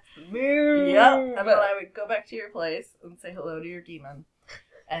 That's the move. Yep. And then I would go back to your place and say hello to your demon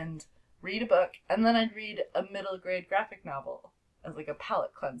and read a book, and then I'd read a middle grade graphic novel as like a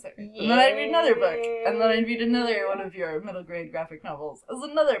palate cleanser. Yeah. And then I'd read another book, and then I'd read another one of your middle grade graphic novels as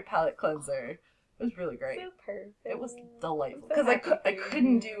another palate cleanser. It was really great. So perfect. It was delightful. So Because I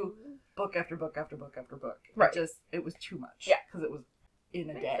couldn't do book after book after book after book. Right. It was too much. Yeah. Because it was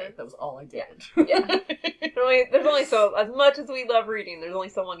in a day. That was all I did. Yeah. There's only so, as much as we love reading, there's only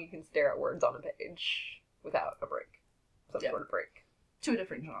so long you can stare at words on a page without a break. Some sort of break. To a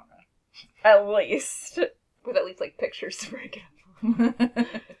different genre. At least. With at least, like, pictures to break it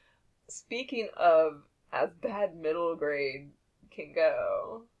up. Speaking of as bad middle grade can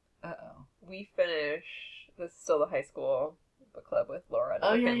go, Uh-oh. we finished, this is still the high school book club with Laura.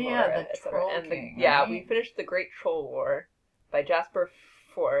 Oh, and yeah, Laura, the etc. Troll And King, yeah, right? we finished The Great Troll War by Jasper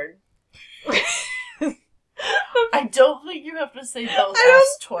Fforde. I don't think you have to say those I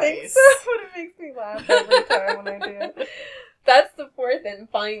F's don't think twice. so, but it makes me laugh every time when I do it. That's the fourth and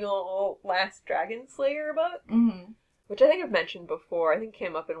final Last Dragonslayer book, Mm-hmm. which I think I've mentioned before. I think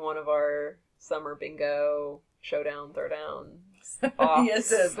came up in one of our summer bingo, showdown, throwdown, offs,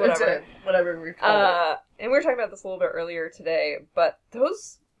 Yes, it whatever. did. Whatever we call it. And we were talking about this a little bit earlier today, but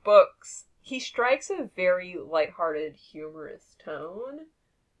those books, he strikes a very lighthearted, humorous tone.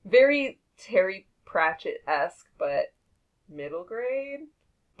 Very Terry Pratchett-esque, but middle grade.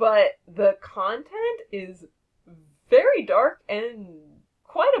 But the content is very dark and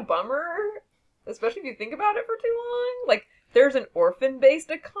quite a bummer, especially if you think about it for too long. Like, there's an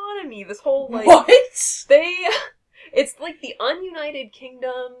orphan-based economy. This whole, like... What? It's like the Ununited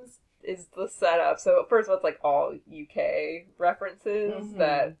Kingdoms is the setup. So first of all, it's like all UK references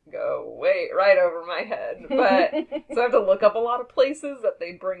that go right over my head. But so I have to look up a lot of places that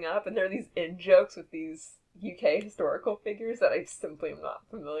they bring up, and there are these in-jokes with these UK historical figures that I simply am not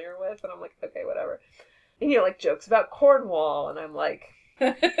familiar with, and I'm like, okay, whatever. And like jokes about Cornwall, and I'm like,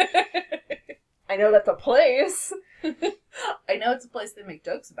 I know that's a place. I know it's a place they make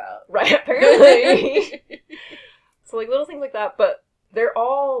jokes about. Right, apparently. So, like, little things like that, but they're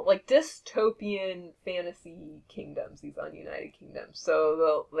all, like, dystopian fantasy kingdoms, these ununited kingdoms.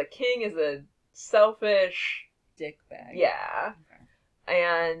 So, the king is a selfish... Dickbag. Yeah. Okay.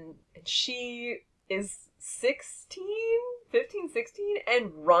 And she is 15, 16,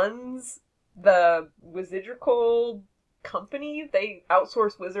 and runs the wizardrical company. They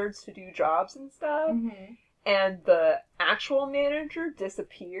outsource wizards to do jobs and stuff. Mm-hmm. And the actual manager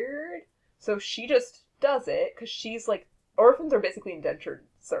disappeared, so she just does it, because she's like, orphans are basically indentured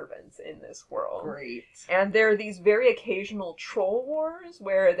servants in this world. Great. And there are these very occasional troll wars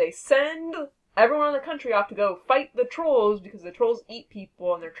where they send everyone in the country off to go fight the trolls, because the trolls eat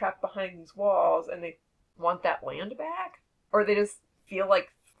people and they're trapped behind these walls and they want that land back. Or they just feel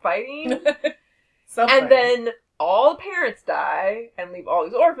like fighting. And then all the parents die and leave all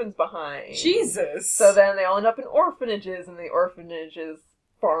these orphans behind. Jesus. So then they all end up in orphanages, and the orphanages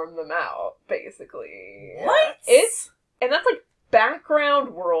farm them out, basically. What? And that's like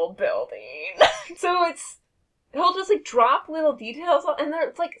background world building. So he'll just like drop little details on, and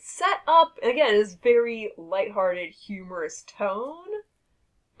it's like set up, and again, it's very lighthearted, humorous tone.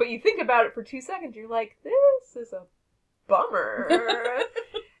 But you think about it for 2 seconds, you're like, this is a bummer.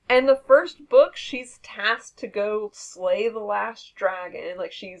 And the first book, she's tasked to go slay the last dragon.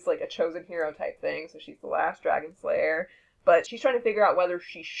 Like, she's like a chosen hero type thing, so she's the last Dragonslayer. But she's trying to figure out whether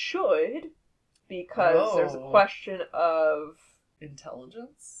she should, because there's a question of...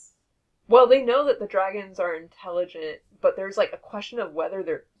 intelligence? Well, they know that the dragons are intelligent, but there's, like, a question of whether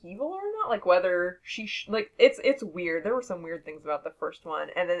they're evil or not. Like, whether she... it's weird. There were some weird things about the first one.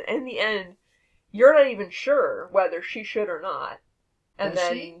 And then, in the end, you're not even sure whether she should or not. And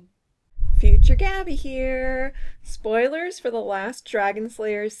then... Future Gabi here. Spoilers for the Last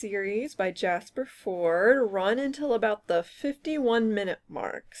Dragonslayer series by Jasper Fforde run until about the 51-minute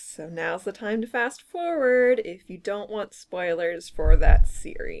mark. So now's the time to fast forward if you don't want spoilers for that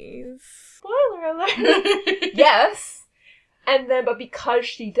series. Spoiler alert! Yes! And then, but because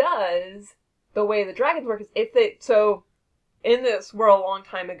she does, the way the dragons work is so, in this world a long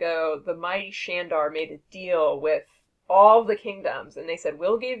time ago, the mighty Shandar made a deal with all the kingdoms, and they said,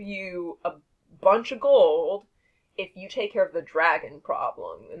 we'll give you a bunch of gold if you take care of the dragon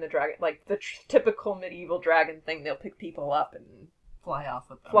problem. And the dragon, like the typical medieval dragon thing, they'll pick people up and fly off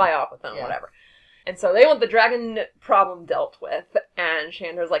with them, yeah. Whatever. And so they want the dragon problem dealt with, and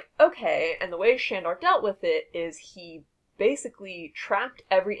Shandar's like, okay. And the way Shandar dealt with it is he basically trapped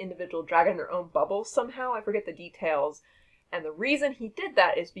every individual dragon in their own bubble somehow. I forget the details. And the reason he did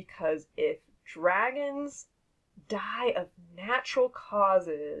that is because if dragons die of natural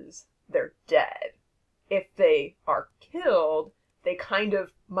causes, they're dead. If they are killed, they kind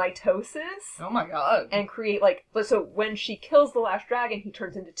of mitosis. Oh my god. And create, like, so when she kills the last dragon, he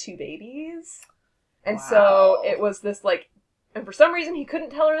turns into 2 babies. And so it was this, like, and for some reason he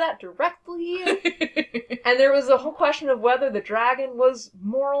couldn't tell her that directly. And there was a whole question of whether the dragon was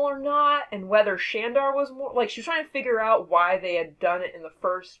moral or not, and whether Shandar was moral. Like, she was trying to figure out why they had done it in the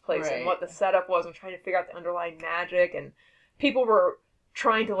first place, and what the setup was, and trying to figure out the underlying magic, and people were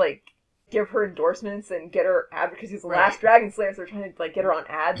trying to, like, give her endorsements and get her ad, because he's the last Dragonslayer, so they're trying to, like, get her on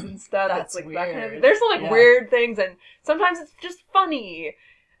ads and stuff. That's like weird. That kind of, there's some, like, weird things, and sometimes it's just funny.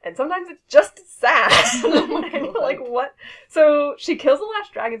 And sometimes it's just sad. Like, what? So she kills the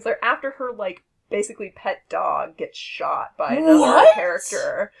last Dragonslayer after her, like, basically pet dog gets shot by another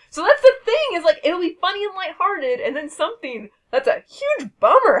character. So that's the thing, is, like, it'll be funny and lighthearted, and then something that's a huge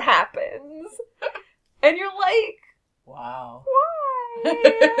bummer happens. And you're like, wow. Why?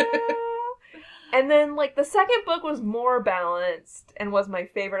 And then, like, the second book was more balanced and was my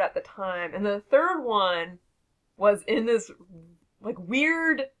favorite at the time. And the third one was in this, like,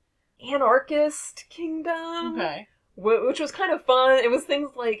 weird anarchist kingdom. Okay. Which was kind of fun. It was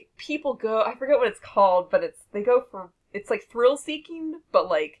things like people go, I forget what it's called, but it's like thrill seeking, but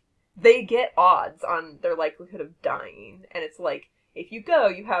like they get odds on their likelihood of dying. And it's like, if you go,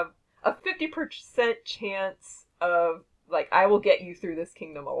 you have a 50% chance of, like, I will get you through this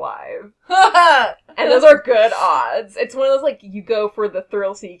kingdom alive. And those are good odds. It's one of those, like, you go for the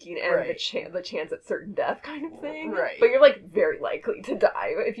thrill seeking and the chance at certain death kind of thing. Right. But you're, like, very likely to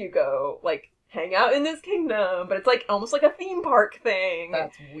die if you go, like, hang out in this kingdom. But it's, like, almost like a theme park thing.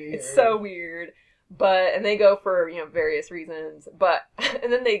 That's weird. It's so weird. And they go for, various reasons.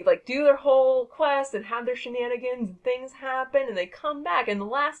 And then they, like, do their whole quest and have their shenanigans and things happen. And they come back. And the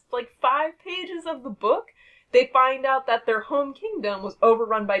last, like, 5 pages of the book, they find out that their home kingdom was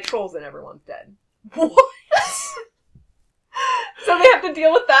overrun by trolls and everyone's dead. What? So they have to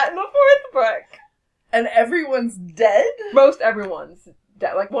deal with that in the 4th book. And everyone's dead? Most everyone's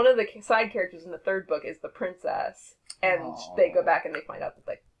dead. Like, one of the side characters in the 3rd book is the princess. And they go back and they find out that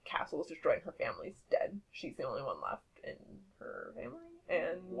the castle was destroyed and her family's dead. She's the only one left in her family.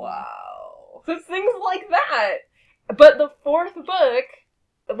 And wow. So it's things like that. But the 4th book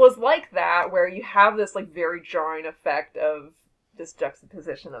was like that, where you have this, like, very jarring effect of this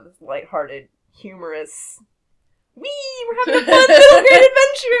juxtaposition of this lighthearted, humorous, we're having a fun little great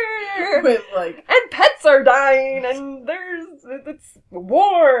adventure! With, like... And pets are dying, and it's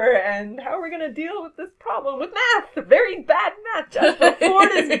war, and how are we gonna deal with this problem with math? Very bad math. Jasper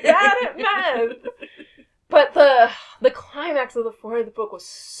Fforde is bad at math! But the climax of the 4th book was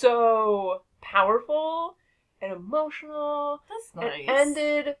so powerful and emotional. That's nice. And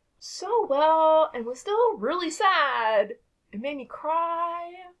ended so well and was still really sad. It made me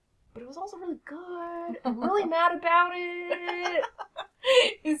cry, but it was also really good. I'm really mad about it.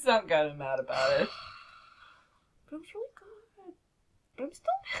 You sound kind of mad about it. But it was really good. But I'm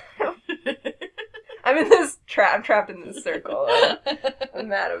still mad. I'm in this I'm trapped in this circle. I'm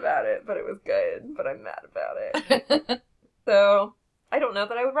mad about it, but it was good. But I'm mad about it. So, I don't know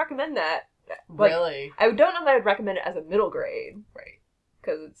that I would recommend that. Like, really? I don't know that I'd recommend it as a middle grade. Right.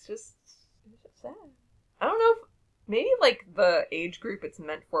 Because it's just sad. I don't know maybe, like, the age group it's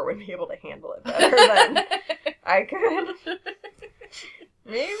meant for would be able to handle it better than I could.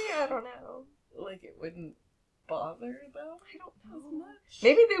 Maybe, I don't know. Like, it wouldn't bother, though? I don't know. As much?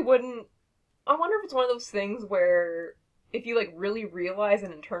 Maybe they wouldn't... I wonder if it's one of those things where if you, like, really realize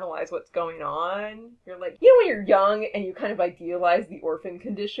and internalize what's going on, you're like, you know, when you're young and you kind of idealize the orphan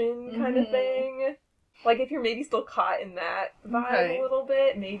condition kind of thing? Like, if you're maybe still caught in that vibe a little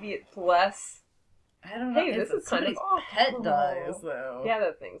bit, maybe it's less... I don't know. Hey, this is kind of awful. Pet dies, though. Yeah,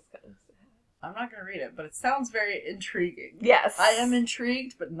 that thing's kind of sad. I'm not going to read it, but it sounds very intriguing. Yes. I am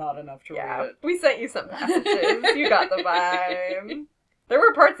intrigued, but not enough to read it. We sent you some passages. You got the vibe. There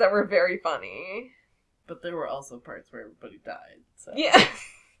were parts that were very funny. But there were also parts where everybody died. So. Yeah.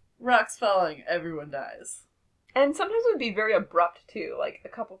 Rocks falling, everyone dies. And sometimes it would be very abrupt, too. Like, a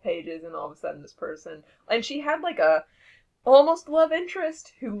couple pages and all of a sudden this person... And she had, like, a almost love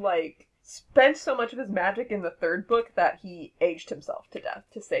interest who, like... spent so much of his magic in the third book that he aged himself to death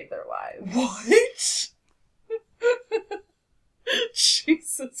to save their lives. What?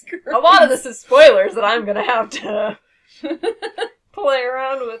 Jesus Christ. A lot of this is spoilers that I'm gonna have to play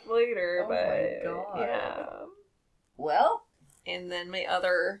around with later, Oh but my God. yeah. Well, And then my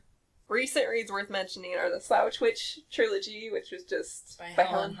other recent reads worth mentioning are the Slouch Witch trilogy, which was just by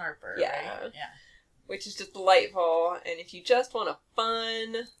Helen Harper, Yeah. right? Yeah. which is just delightful. And if you just want a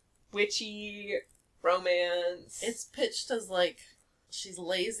fun, witchy romance, It's pitched as, like, she's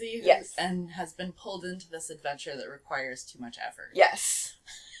lazy Yes. and has been pulled into this adventure that requires too much effort. yes.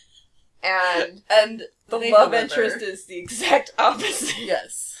 And And the they, love however- interest is the exact opposite.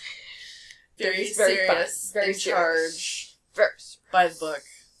 Yes. Very It's very fun, serious, very in serious. charge, First, by the book,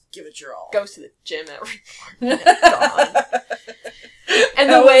 give it your all. goes to the gym every morning at dawn. And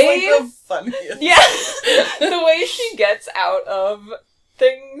That the was, way, like, the funniest. yeah, the way she gets out of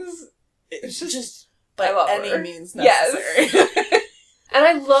things, It's just- just I by love any her. means Yes. necessary. and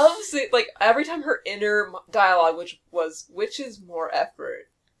I love, like, every time her inner dialogue, which is more effort,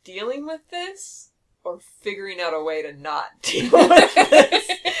 dealing with this, or figuring out a way to not deal with this,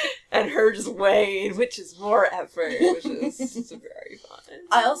 and her just weighing, which is more effort, which is very fun.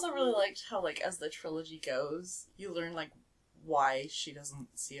 I also really liked how, like, as the trilogy goes, you learn, like, why she doesn't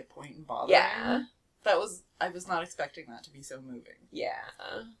see a point in bothering. Yeah. I was not expecting that to be so moving. Yeah.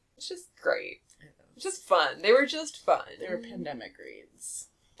 It's just great. It's just fun. They were just fun. They were pandemic reads.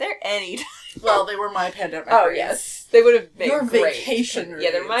 They're any Well, they were my pandemic Oh, reads. yes. They would have made Your great. vacation Yeah,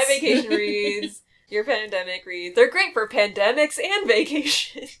 they're my reads. vacation reads. Your pandemic reads. They're great for pandemics and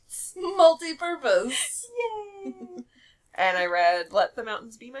vacations. Multi-purpose. Yay! And I read Let the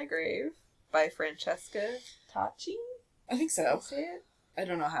Mountains Be My Grave by Francesca Tacchi. I think so. Say it? I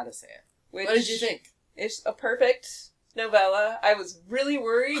don't know how to say it. Which What did you think? It's a perfect novella. I was really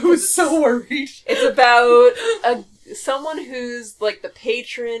worried. I 'cause was so worried. It's about someone who's like the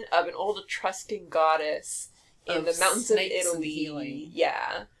patron of an old Etruscan goddess in Of the mountains of snakes and Italy. healing.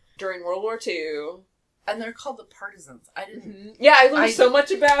 Yeah, during World War II. And they're called the partisans. I didn't... Yeah, I learned so much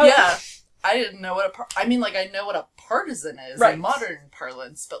about. Yeah. I didn't know what I mean, like, I know what a partisan is Right. in modern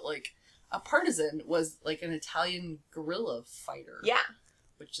parlance, but, like, a partisan was, like, an Italian guerrilla fighter. Yeah,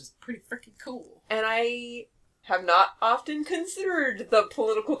 Which is pretty freaking cool. and I have not often considered the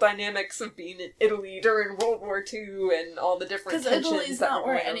political dynamics of being in Italy during World War II and all the different Because tensions Italy's that not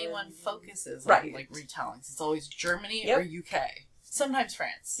were where going anyone on. focuses Right. on, like, retellings. It's always Germany Yep. or UK. Sometimes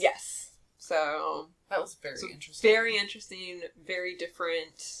France. Yes, so That was very So interesting. very interesting, very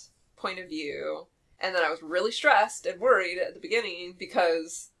different point of view. And then I was really stressed and worried at the beginning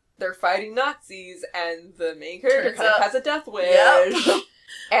because they're fighting Nazis and the main character Turns kind of out- has a death wish. Yep.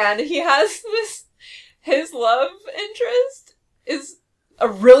 And he has his love interest is a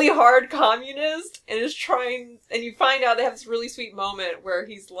really hard communist and is trying, and you find out they have this really sweet moment where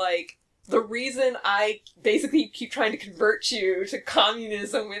he's like, the reason I basically keep trying to convert you to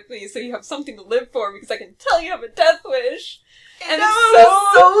communism with me so you have something to live for because I can tell you have a death wish. And That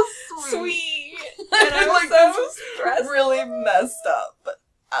it's was so sweet. And I was Like, so this is stressed. really messed up, but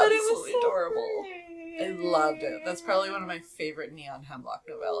But it absolutely was so adorable. great. I loved it. That's probably one of my favorite Neon Hemlock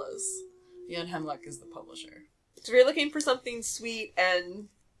novellas. Neon Hemlock is the publisher. So if you're looking for something sweet and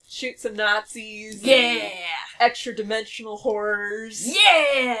shoot some Nazis, and Yeah! extra dimensional horrors,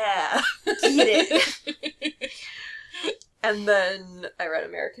 Yeah! eat it. And then I read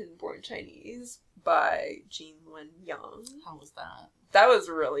American Born Chinese by Gene Luen Yang. How was that? That was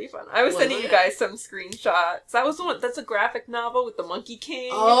really fun. I was Was sending you it? guys some screenshots. That was the one. That's a graphic novel with the Monkey King.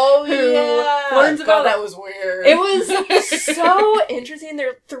 Oh, who yeah! learns God, about that was weird. It was so interesting. There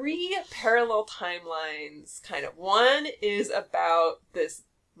are 3 parallel timelines, kind of. One is about this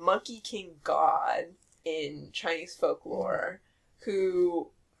Monkey King god in Chinese folklore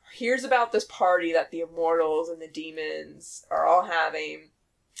who hears about this party that the immortals and the demons are all having.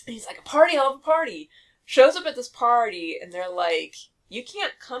 And he's like, a party, I'll have a party. Shows up at this party, and they're like, you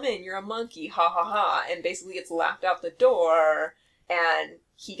can't come in, you're a monkey, ha ha ha. And basically gets laughed out the door, and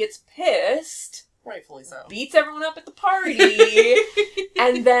he gets pissed. Rightfully so. Beats everyone up at the party,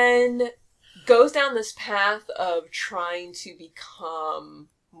 and then goes down this path of trying to become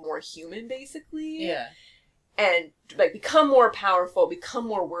more human, basically. Yeah. And, like, become more powerful, become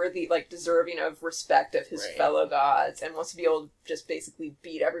more worthy, like, deserving of respect of his fellow gods, and wants to be able to just basically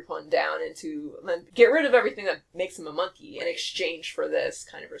beat everyone down and then get rid of everything that makes him a monkey in exchange for this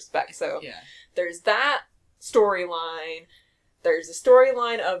kind of respect. So there's that storyline. There's a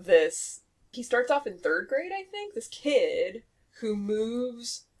storyline of this. He starts off in 3rd grade, I think. This kid who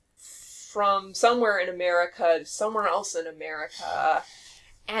moves from somewhere in America to somewhere else in America.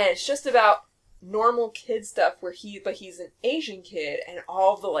 And it's just about normal kid stuff but he's an Asian kid, and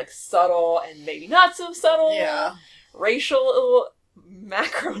all the, like, subtle and maybe not so subtle racial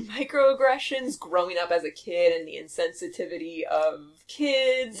macro and microaggressions growing up as a kid, and the insensitivity of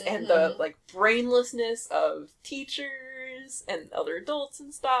kids and the, like, brainlessness of teachers and other adults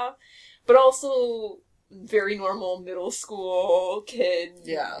and stuff, but also very normal middle school kid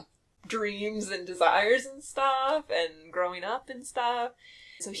dreams and desires and stuff, and growing up and stuff.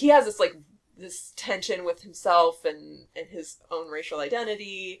 So he has this tension with himself and his own racial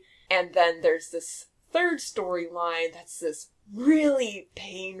identity. And then there's this 3rd storyline that's this really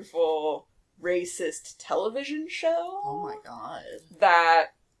painful racist television show. Oh my god.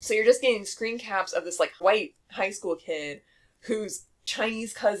 So you're just getting screen caps of this, like, white high school kid whose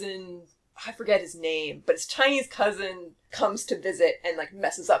Chinese cousin, I forget his name, but his Chinese cousin comes to visit and, like,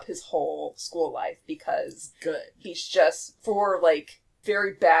 messes up his whole school life because he's just, for, like,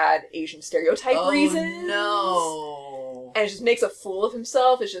 very bad Asian stereotype reasons. No. And just makes a fool of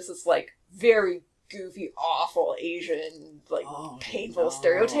himself. It's just this, like, very goofy, awful Asian, like, painful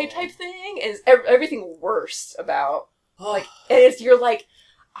stereotype type thing. And it's everything worse about, like, and you're like,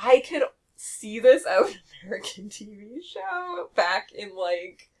 I could see this as an American TV show back in,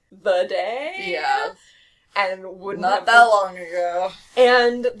 like, the day. Yeah. And wouldn't not have that long ago.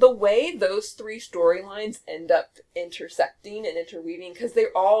 And the way those 3 storylines end up intersecting and interweaving, because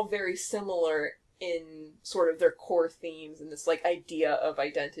they're all very similar in sort of their core themes and this, like, idea of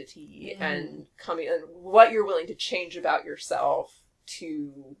identity and what you're willing to change about yourself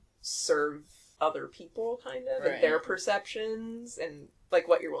to serve other people, kind of, and their perceptions, and, like,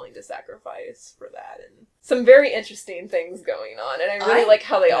 what you're willing to sacrifice for that, and some very interesting things going on, and I really like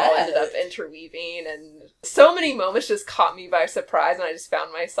how they all ended up interweaving, and so many moments just caught me by surprise, and I just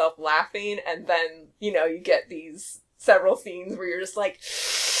found myself laughing, and then, you know, you get these several scenes where you're just like,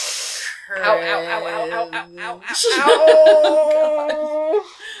 ow, ow, ow, ow, ow, ow, ow, ow.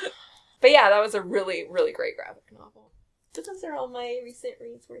 But yeah, that was a really, really great graphic novel. So those are all my recent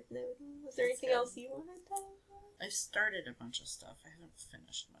reads worth noting. Was there anything else you wanted to? I started a bunch of stuff. I haven't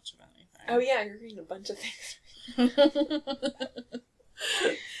finished much of anything. Oh yeah, you're reading a bunch of things.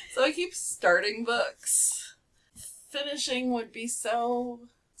 So I keep starting books. Finishing would be so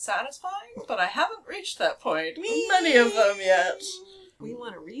satisfying, but I haven't reached that point with many of them yet. We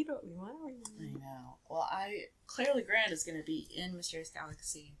want to read what we want to read. I know. Well, Claire Legrand is going to be in Mysterious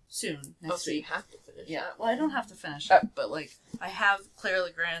Galaxy soon, next week. You have to finish that. Well, I don't have to finish it, but, like, I have Claire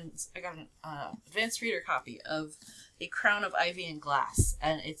Legrand's, I got an advanced reader copy of A Crown of Ivy and Glass,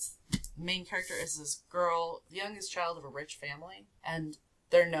 and its main character is this girl, the youngest child of a rich family, and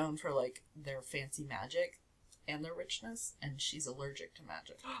they're known for, like, their fancy magic and their richness, and she's allergic to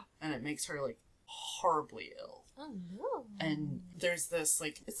magic, and it makes her, like, horribly ill. Oh no. And there's this,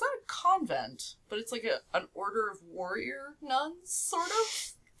 like, it's not a convent, but it's like an order of warrior nuns, sort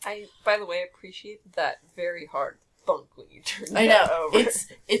of. I, by the way, appreciate that very hard thunk when you turn I that know. over.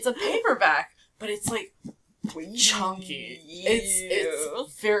 It's a paperback, but it's, like, chunky.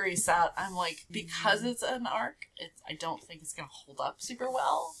 It's very sad. I'm like, because it's an arc, I don't think it's gonna hold up super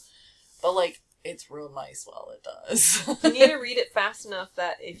well, but, like, it's real nice while it does. You need to read it fast enough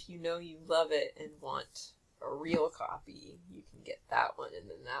that if you know you love it and want a real copy, you can get that one and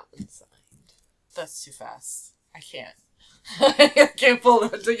then that one signed. That's too fast. I can't. I can't pull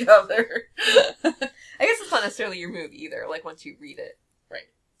that together. I guess it's not necessarily your move either, like, once you read it. Right.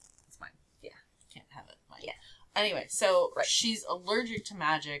 It's mine. Yeah. Can't have it. Mine. Yeah. Anyway, so she's allergic to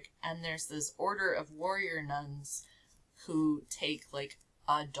magic, and there's this order of warrior nuns who take, like,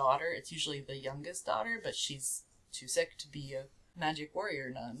 a daughter. It's usually the youngest daughter, but she's too sick to be a magic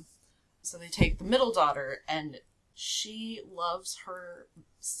warrior nun. So they take the middle daughter, and she loves her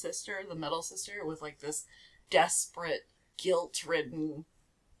sister, the middle sister, with like this desperate, guilt-ridden,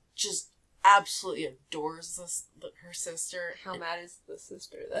 just absolutely adores her sister. How mad is the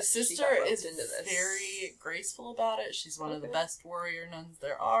sister that the sister she got roped is into this? very graceful about it. She's one of the best warrior nuns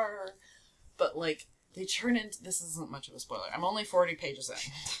there are. But like, they turn into, this isn't much of a spoiler. I'm only 40 pages in.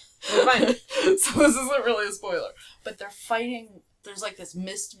 We're fine. So this isn't really a spoiler. But they're fighting, there's like this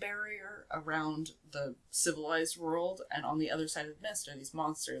mist barrier around the civilized world, and on the other side of the mist are these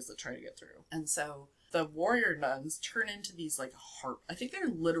monsters that try to get through. And so the warrior nuns turn into these like I think they're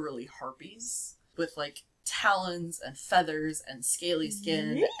literally harpies with like talons and feathers and scaly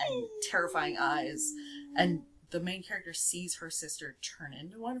skin and terrifying eyes. And the main character sees her sister turn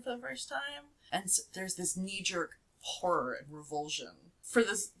into one for the first time. And so there's this knee-jerk horror and revulsion for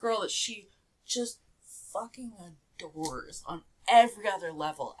this girl that she just fucking adores on every other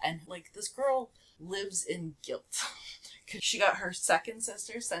level. And like, this girl lives in guilt. She got her second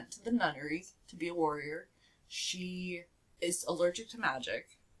sister sent to the nunnery to be a warrior. She is allergic to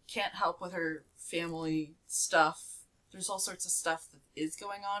magic, can't help with her family stuff. There's all sorts of stuff that is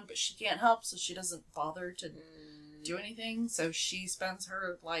going on, but she can't help, so she doesn't bother to do anything. So she spends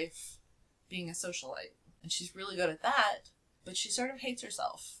her life being a socialite. And she's really good at that, but she sort of hates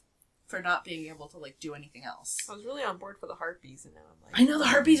herself for not being able to like do anything else. I was really on board for the harpies, and now I'm like, I know the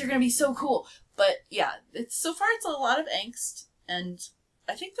harpies are going to be so cool, but yeah, so far it's a lot of angst, and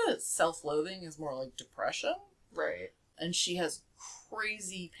I think the self-loathing is more like depression. right. And she has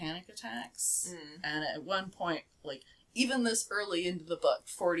crazy panic attacks. And at one point, like, even this early into the book,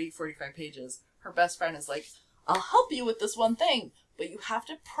 45 pages, her best friend is like, I'll help you with this one thing, but you have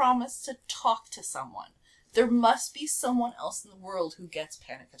to promise to talk to someone. There must be someone else in the world who gets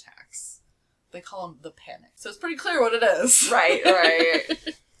panic attacks. They call them the panic. So it's pretty clear what it is. Right.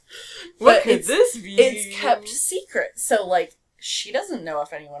 What could this be? It's kept secret. So, like, she doesn't know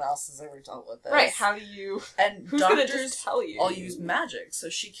if anyone else has ever dealt with this. Right, how do you... And Who's gonna doctors just tell you? all use magic, so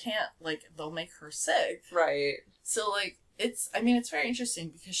she can't, like, they'll make her sick. Right. So, like, it's very interesting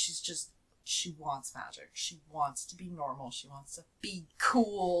because she wants magic. She wants to be normal. She wants to be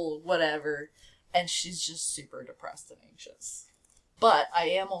cool, whatever. And she's just super depressed and anxious. But I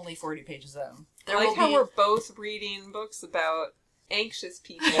am only 40 pages in. I like how we're both reading books about anxious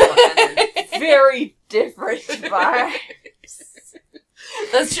people and very different vibes.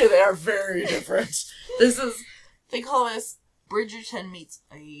 That's true, they are very different. They call this Bridgerton meets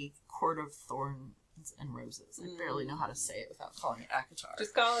a Court of Thorns and Roses. I barely know how to say it without calling it ACOTAR.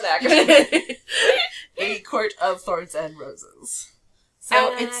 Just call it ACOTAR. A Court of Thorns and Roses.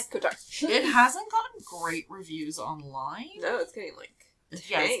 So ACOTAR. it hasn't gotten great reviews online. No, it's getting like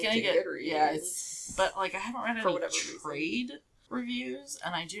Yeah, it's gonna get good but like I haven't read For any whatever trade reviews,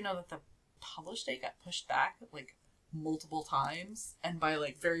 and I do know that the publish date got pushed back like multiple times, and by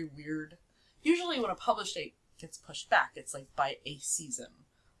like very weird. Usually, when a publish date gets pushed back, it's like by a season.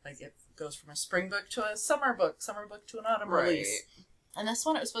 Like it goes from a spring book to a summer book to an autumn release. And this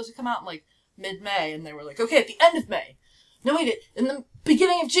one, it was supposed to come out in like mid-May, and they were like, okay, at the end of May. No, wait, in the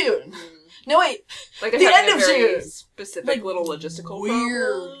beginning of June. No, wait, like the end of very June. Specific Like, little logistical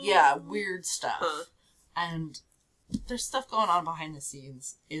weird, problems. yeah, weird stuff. Huh. And there's stuff going on behind the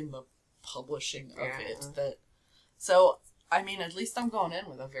scenes in the publishing of it that. So, I mean, at least I'm going in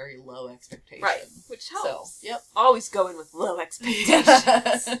with a very low expectation. Right, which helps. So, yep. Always go in with low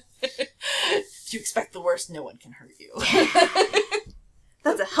expectations. If you expect the worst, no one can hurt you.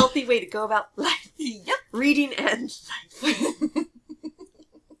 That's a healthy way to go about life. Yep. Reading and life.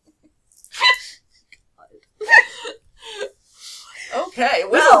 Okay,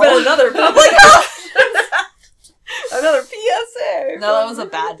 This has been another public another PSA. No, that was a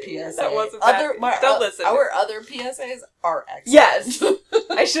bad PSA. That was a bad Don't listen. Our other PSAs are excellent. Yes.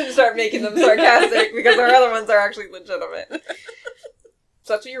 I shouldn't start making them sarcastic because our other ones are actually legitimate.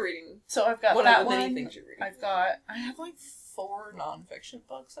 So that's what you're reading. So I've got One that of the many one. things you're reading. I have like 4 nonfiction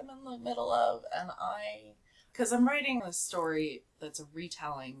books I'm in the middle of, and because I'm writing a story that's a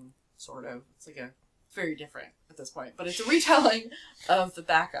retelling, sort of. It's like very different at this point, but it's a retelling of the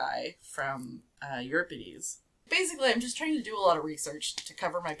Bacchae from Euripides. Basically, I'm just trying to do a lot of research to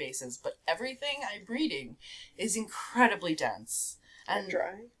cover my bases, but everything I'm reading is incredibly dense. And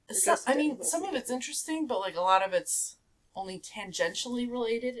dry? Some of it's interesting, but like a lot of it's only tangentially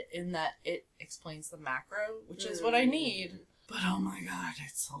related in that it explains the macro, which is what I need. But oh my god,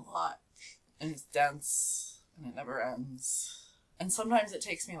 it's a lot. And it's dense, and it never ends. And sometimes it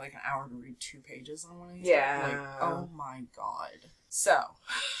takes me like an hour to read 2 pages on one of these. Yeah. Like, oh my god. So,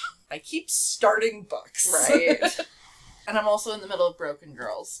 I keep starting books. Right. And I'm also in the middle of Broken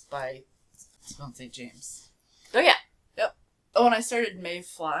Girls by Simone St. James. Oh yeah, Oh, and I started Maeve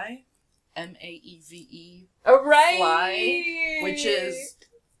Fly. Maeve. Oh, right! Fly, which is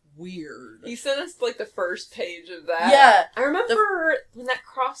weird. He sent us, like, the first page of that. Yeah. I remember when that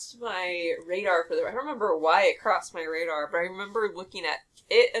crossed my radar I don't remember why it crossed my radar, but I remember looking at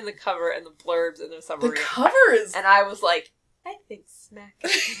it and the cover and the blurbs and the summary. The cover is... And I was like, I think Smack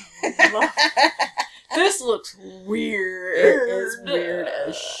is gonna love this. Looks weird. It is weird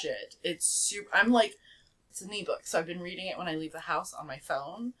as shit. It's super... I'm like... It's an ebook, so I've been reading it when I leave the house on my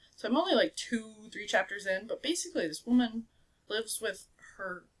phone. So I'm only like 2-3 chapters in, but basically this woman lives with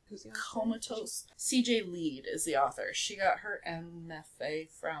her comatose... CJ Leede is the author. She got her MFA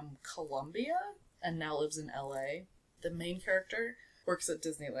from Columbia and now lives in LA. The main character works at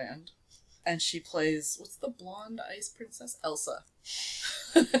Disneyland. And she plays... What's the blonde ice princess? Elsa.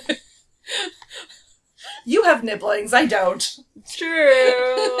 You have nibblings, I don't.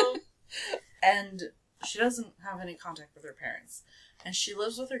 True. And she doesn't have any contact with her parents. And she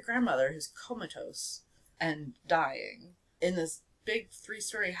lives with her grandmother, who's comatose and dying, in this big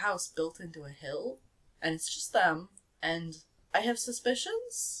 3-story house built into a hill. And it's just them. And I have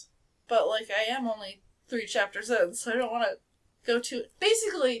suspicions, but, like, I am only 3 chapters in, so I don't want to go too...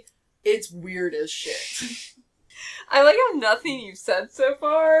 Basically, it's weird as shit. I like how nothing you've said so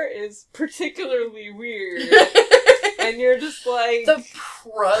far is particularly weird. And you're just like... The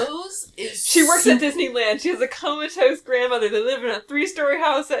prose is... She works at Disneyland. She has a comatose grandmother. They live in a 3-story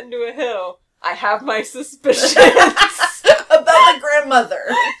house set into a hill. I have my suspicions. About the grandmother.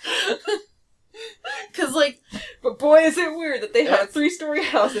 Because, like... But boy, is it weird that they have a 3-story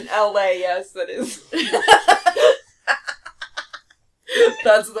house in LA. Yes, that is...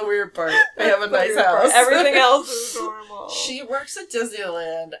 That's the weird part. They have a nice house. Everything else is normal. She works at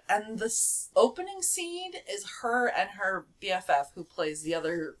Disneyland, and the opening scene is her and her BFF, who plays the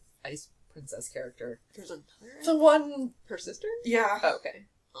other ice princess character. There's another? The one... Her sister? Yeah. Oh, okay.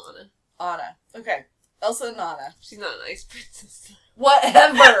 Anna. Okay. Elsa and Anna. She's not an ice princess.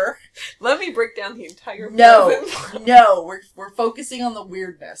 Whatever. Let me break down the entire present. No, we're focusing on the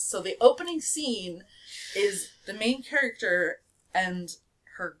weirdness. So the opening scene is the main character and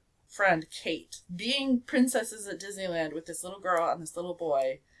her friend, Kate, being princesses at Disneyland with this little girl and this little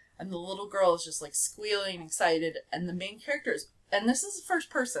boy, and the little girl is just, like, squealing and excited, and the main character is, and this is the first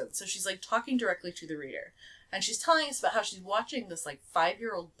person, so she's, like, talking directly to the reader, and she's telling us about how she's watching this, like,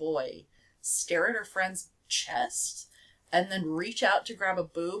 5-year-old boy stare at her friend's chest, and then reach out to grab a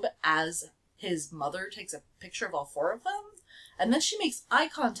boob as his mother takes a picture of all 4 of them, and then she makes eye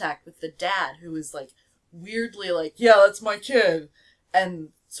contact with the dad, who is, like, weirdly like, yeah, that's my kid, and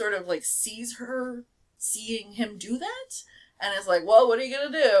sort of like sees her seeing him do that, and is like, well, what are you gonna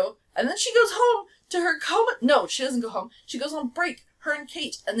do? And then she goes home to her no, she doesn't go home. She goes on break, her and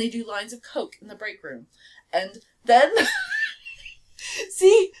Kate, and they do lines of coke in the break room. And then,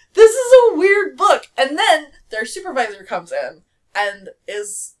 see, this is a weird book. And then their supervisor comes in, and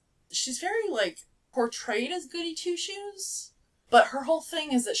she's very, like, portrayed as goody two-shoes, but her whole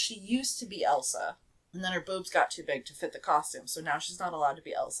thing is that she used to be Elsa. And then her boobs got too big to fit the costume, so now she's not allowed to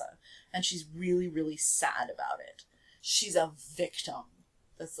be Elsa. And she's really, really sad about it. She's a victim.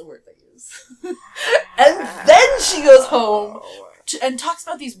 That's the word they use. And then she goes home and talks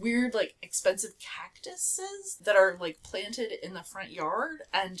about these weird, like, expensive cactuses that are, like, planted in the front yard,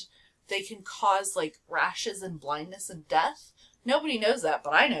 and they can cause, like, rashes and blindness and death. Nobody knows that,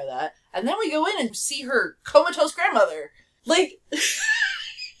 but I know that. And then we go in and see her comatose grandmother. Like...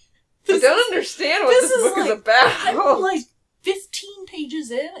 I don't understand what this book is about. I'm like 15 pages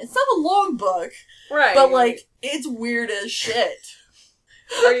in. It's not a long book. Right. But, like, it's weird as shit.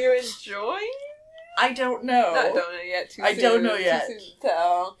 Are you enjoying? I don't know. I don't know yet. I don't know yet. Too soon to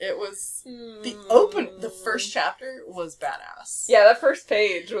tell. It was... The first chapter was badass. Yeah, that first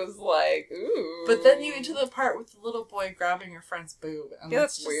page was like, ooh. But then you get to the part with the little boy grabbing your friend's boob. And yeah,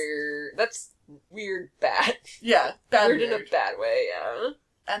 that's weird. That's weird bad. Yeah, bad weird in a bad way, yeah.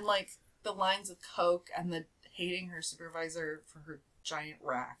 And, like, the lines of coke and the hating her supervisor for her giant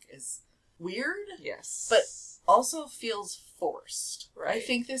rack is weird. Yes. But also feels forced. Right. I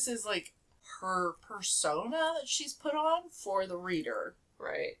think this is, like, her persona that she's put on for the reader.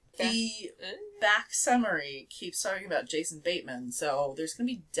 Right. The back summary keeps talking about Jason Bateman, so there's going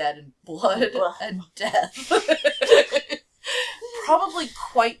to be dead and blood and death. Probably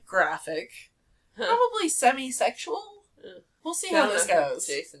quite graphic. Probably semi-sexual. We'll see how this goes.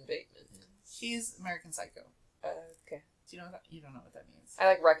 Jason Bateman. He's American Psycho. Okay. Do you know that? You don't know what that means. I,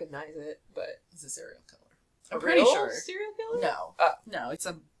 like, recognize it, but... He's a serial killer. I'm pretty sure. Serial killer? No. Oh. No, it's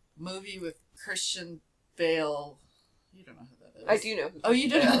a movie with Christian Bale. You don't know who that is. I do know who you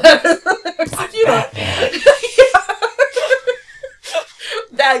do know that is. You know.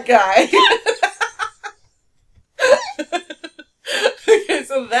 That guy. Okay,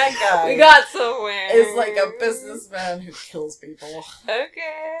 so that guy. We got somewhere. Is like a businessman who kills people.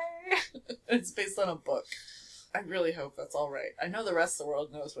 Okay. It's based on a book. I really hope that's all right. I know the rest of the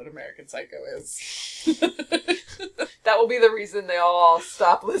world knows what American Psycho is. That will be the reason they all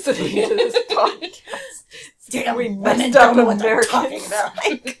stop listening to this podcast. Damn, we women messed don't up know what they're American talking about.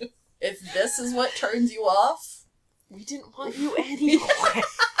 Psycho. If this is what turns you off, We didn't want you anyway.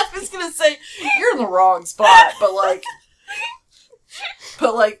 I was gonna say you're in the wrong spot, but like,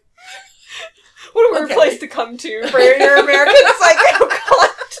 what a weird okay. place to come to for your American Psycho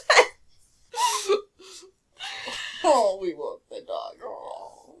content. oh, we woke the dog.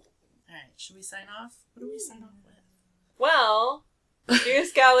 Oh. Alright, should we sign off? What do we sign off with? Well,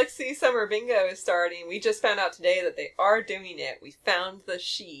 Mysterious Galaxy Summer Bingo is starting. We just found out today that they are doing it. We found the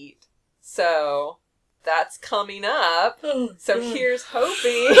sheet. So, that's coming up. So here's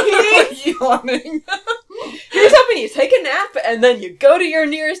hoping. Yawning. Here's hoping you take a nap and then you go to your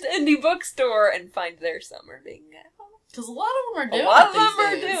nearest indie bookstore and find their Summer Bingo. Because a lot of them are doing it. A lot of them these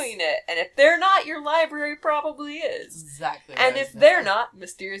are days. doing it. And if they're not, your library probably is. Exactly. And if they're not,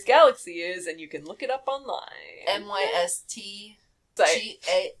 Mysterious Galaxy is, and you can look it up online.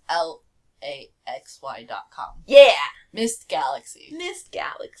 MYSTGALAXY.com. Yeah! Mist Galaxy. Mist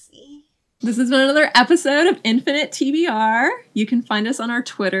Galaxy. This has been another episode of Infinite TBR. You can find us on our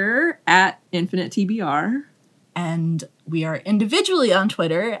Twitter at Infinite TBR. And we are individually on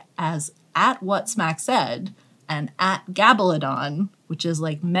Twitter as @WhatSmackSaid and @Gabalodon, which is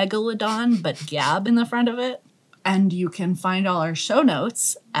like Megalodon, but Gab in the front of it. And you can find all our show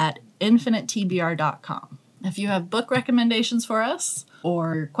notes at infinitetbr.com. If you have book recommendations for us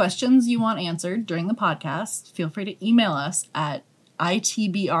or questions you want answered during the podcast, feel free to email us at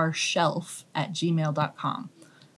itbrshelf@gmail.com.